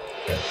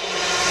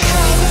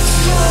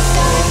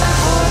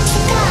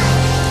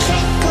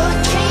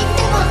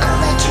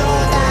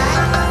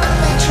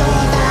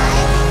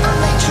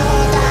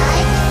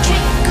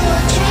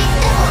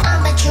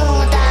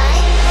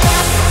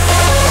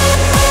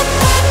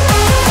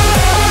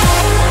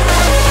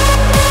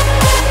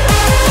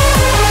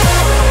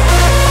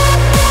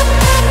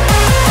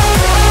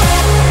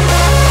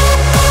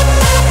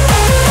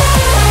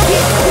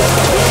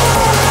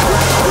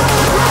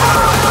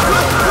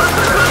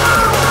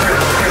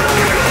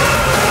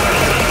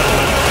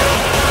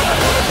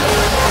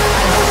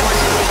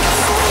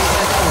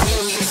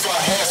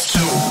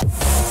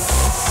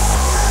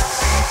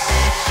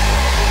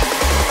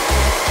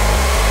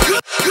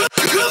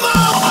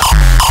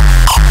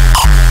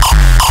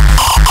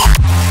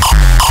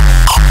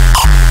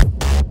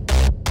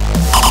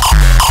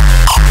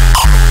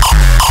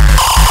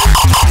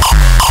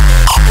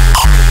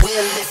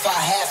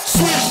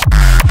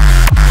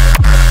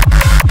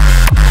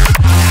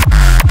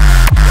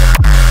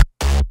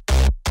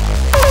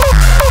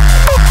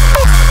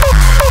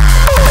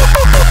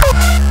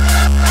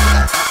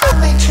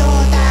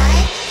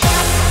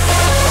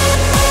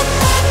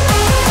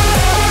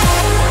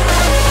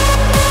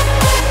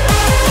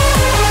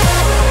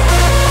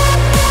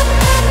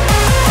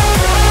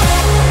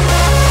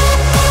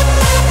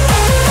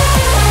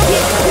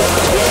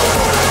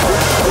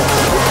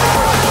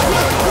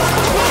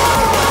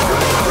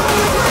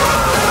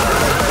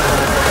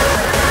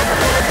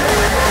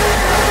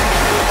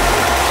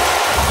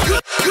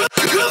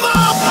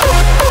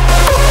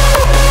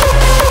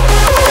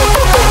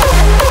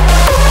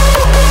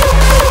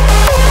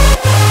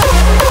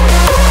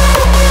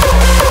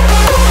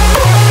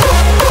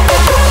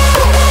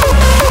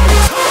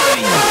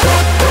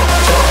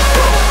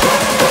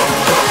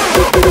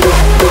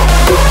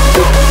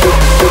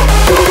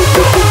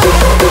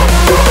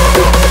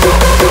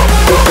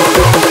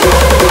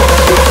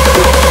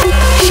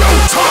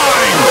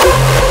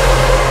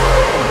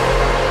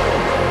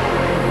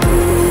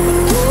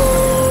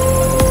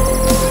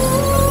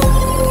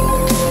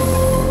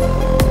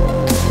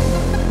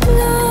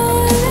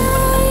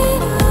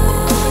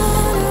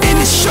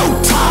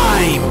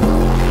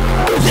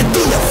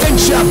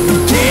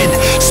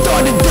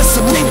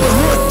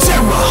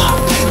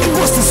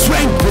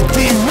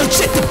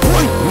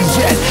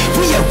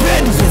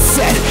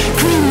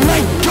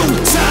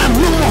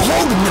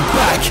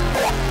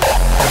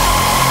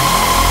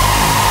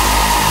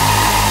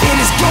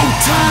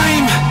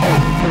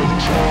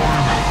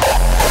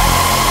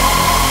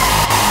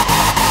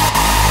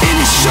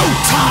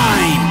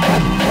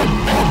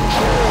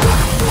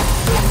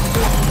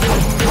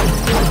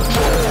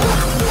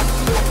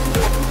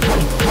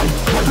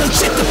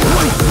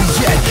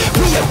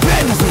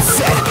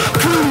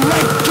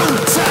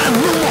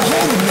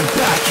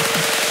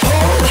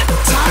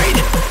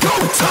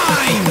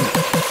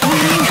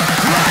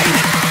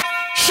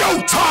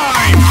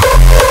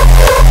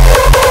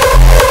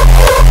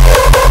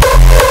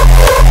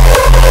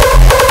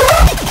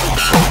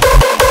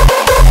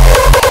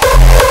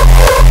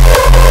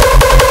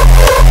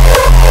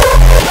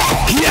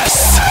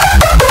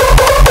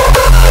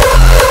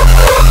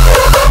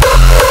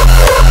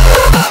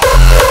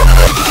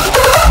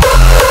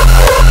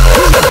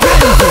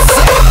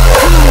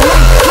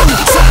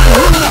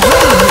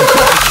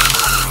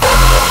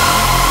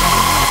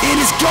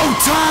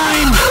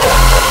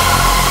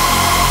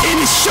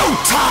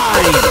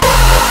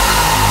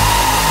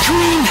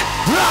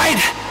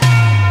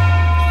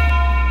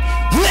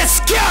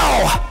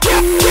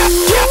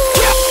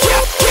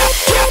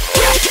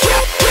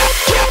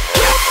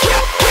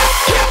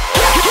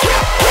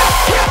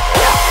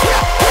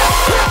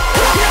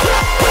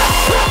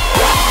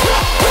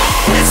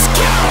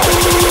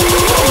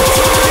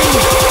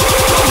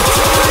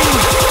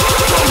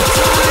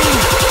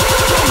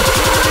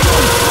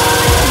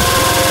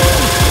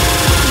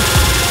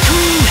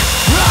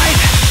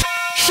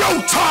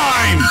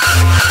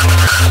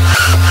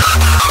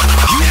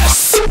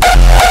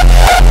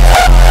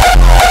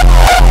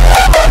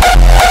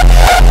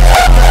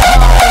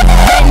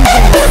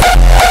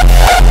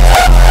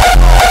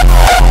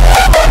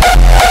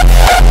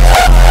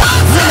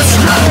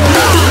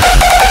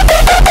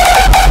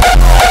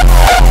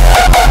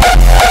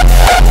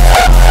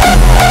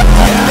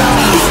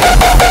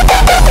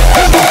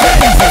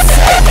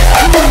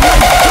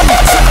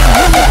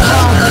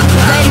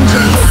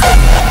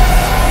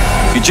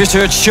 Just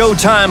heard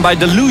Showtime by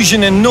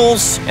Delusion and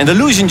Noize, and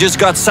Delusion just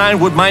got signed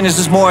with Minus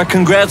is More.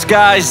 Congrats,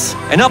 guys.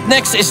 And up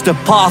next is The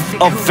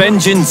Path of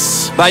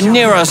Vengeance by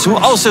Neras, who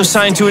also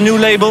signed to a new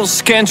label,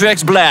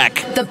 Scantrax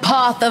Black. The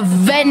Path of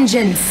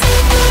Vengeance.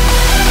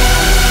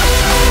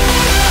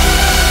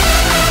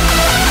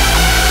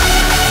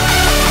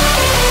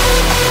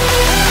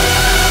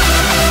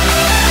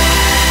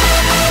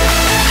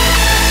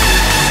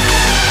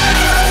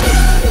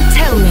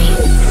 Tell me,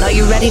 are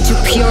you ready to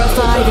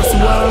purify this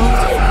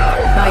world?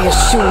 I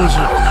assure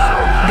you,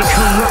 the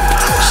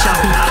corrupt shall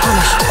be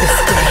punished this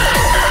day.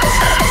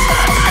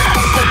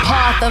 The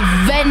path of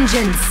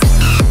vengeance.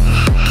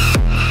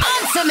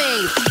 Answer me,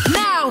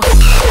 now!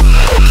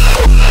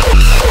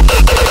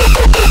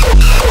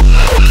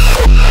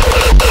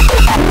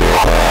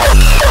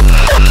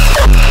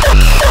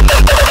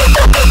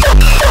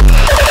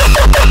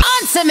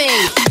 Answer me,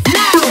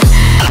 now!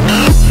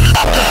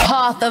 The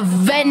path of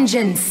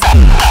vengeance.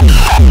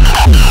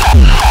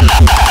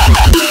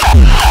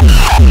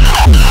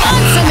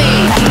 Answer me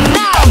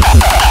now!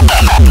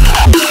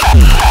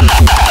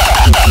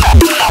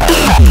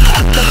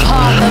 The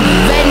path of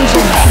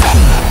vengeance.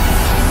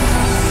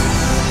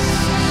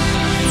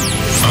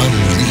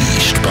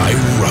 Unleashed by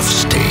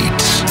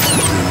Roughstate.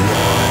 The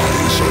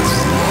rise of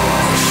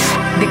Rough.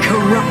 The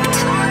corrupt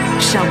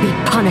shall be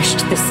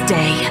punished this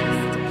day.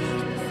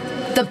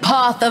 The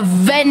path of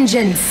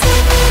vengeance.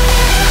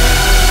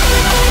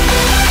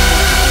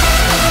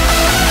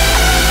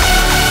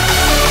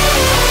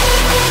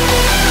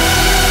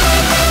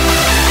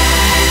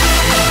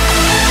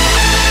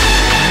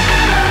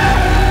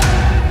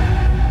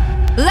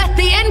 Let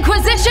the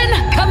Inquisition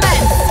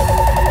commence!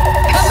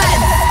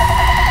 Commence!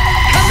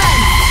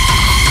 Commence!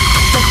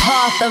 The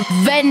path of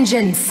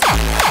vengeance!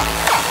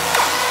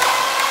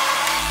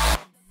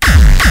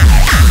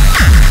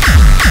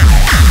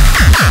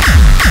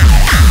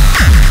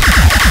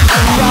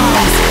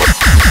 Arise!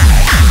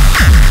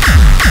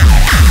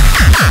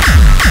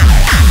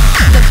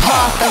 The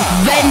path of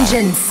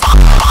vengeance!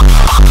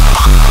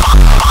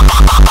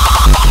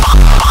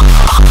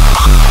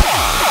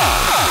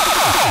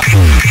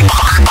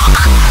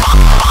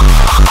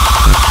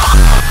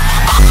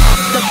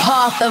 The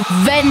path of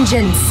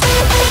vengeance.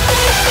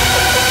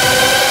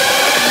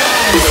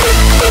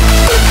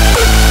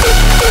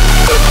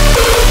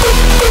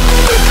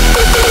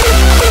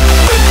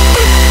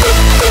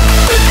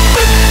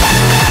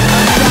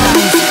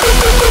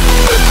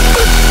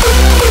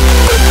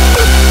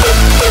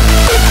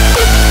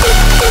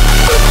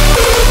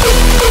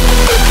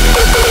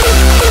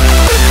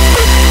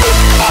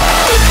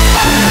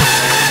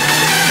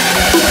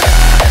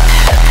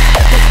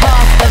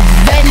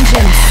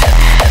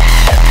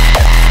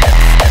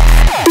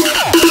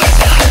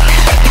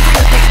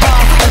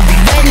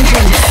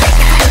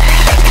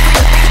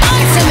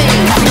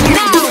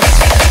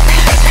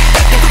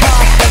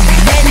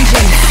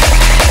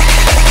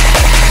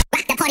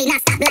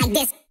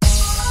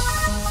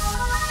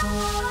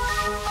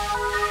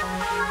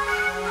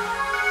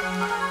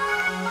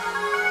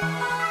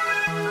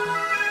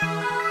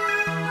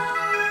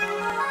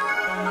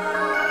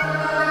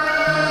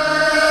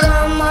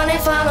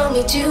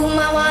 To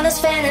my wildest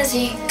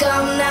fantasy,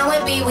 come now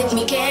and be with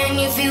me. Can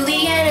you feel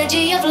the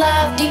energy of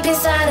love deep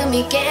inside of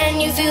me? Can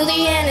you feel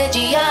the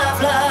energy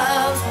of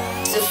love?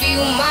 So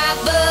feel my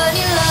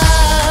burning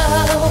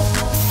love,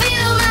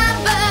 feel my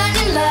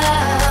burning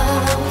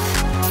love,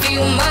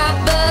 feel my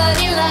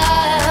burning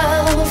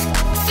love,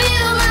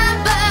 feel my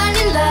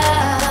burning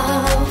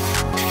love,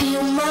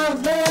 feel my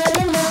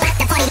burning love.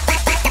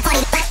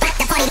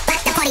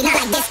 The party not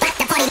like this.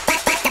 The party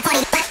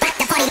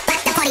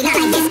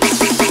not like this.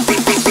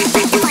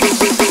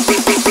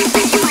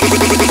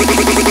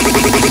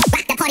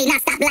 Not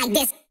stop like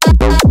this.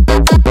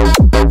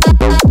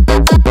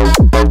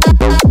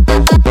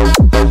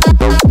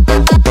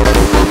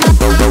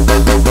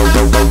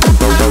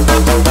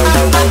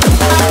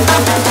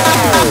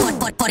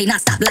 Party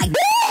not stop like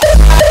this.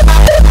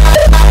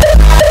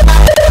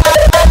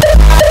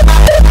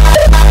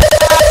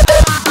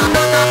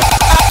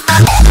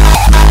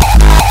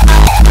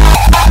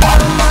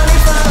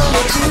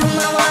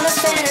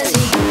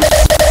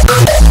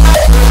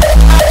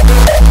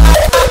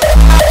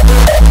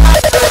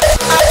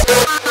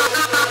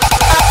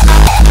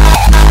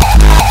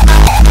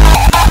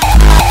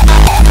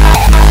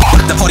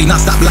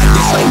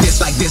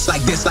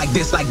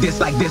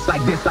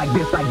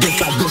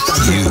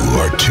 You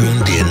are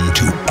tuned in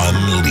to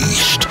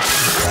Unleashed,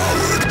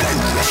 powered by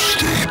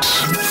Roughstate.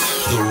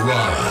 The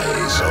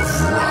rise of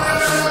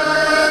Rough.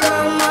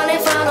 Come on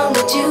and follow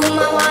me to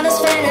my wildest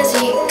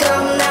fantasy.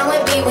 Come now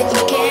and be with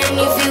me.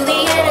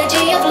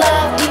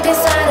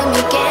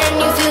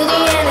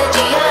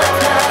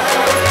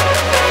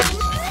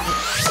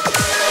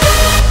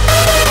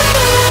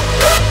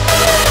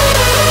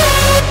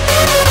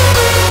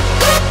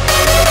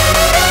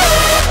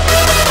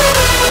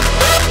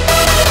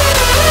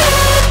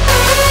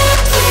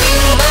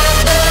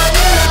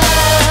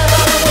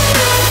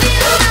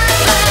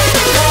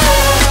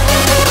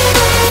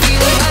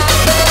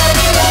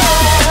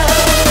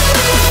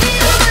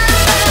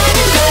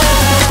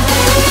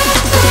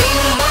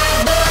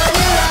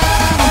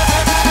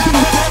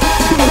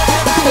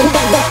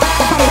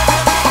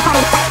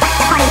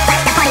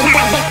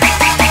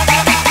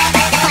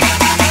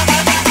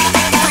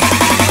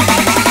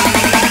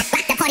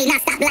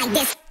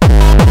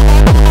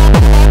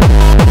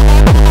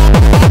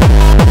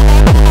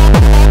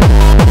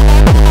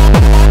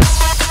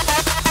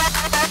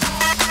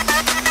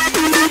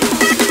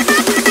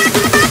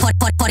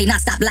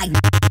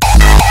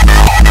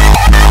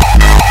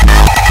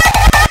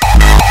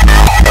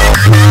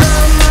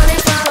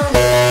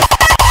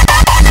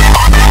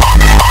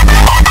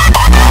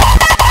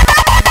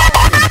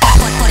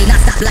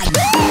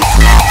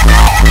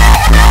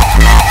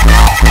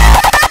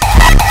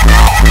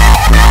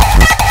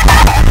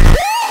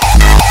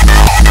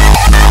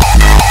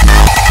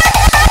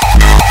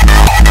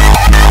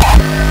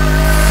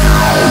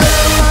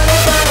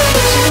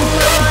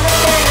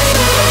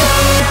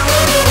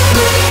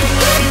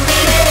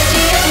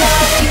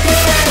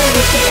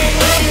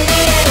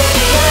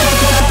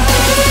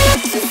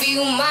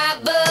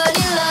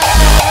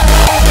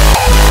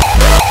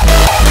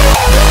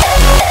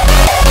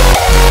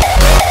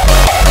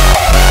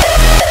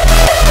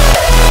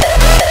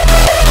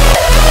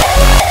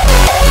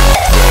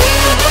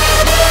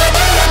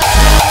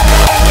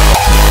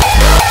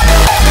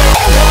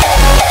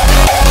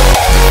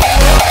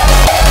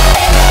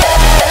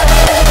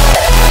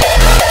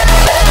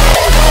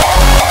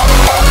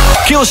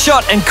 Critical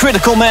Shot and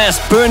Critical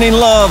Mass, Burning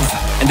Love.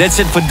 And that's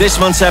it for this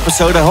month's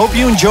episode. I hope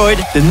you enjoyed.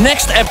 The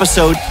next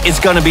episode is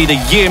gonna be the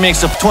year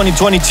mix of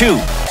 2022.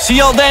 See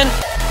y'all then.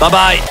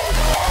 Bye-bye.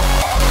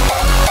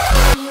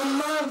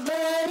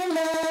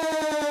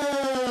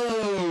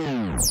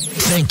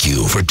 Thank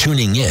you for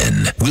tuning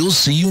in. We'll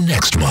see you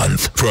next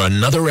month for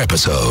another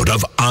episode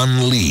of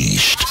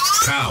Unleashed,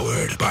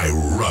 powered by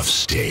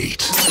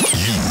Roughstate.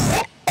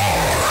 You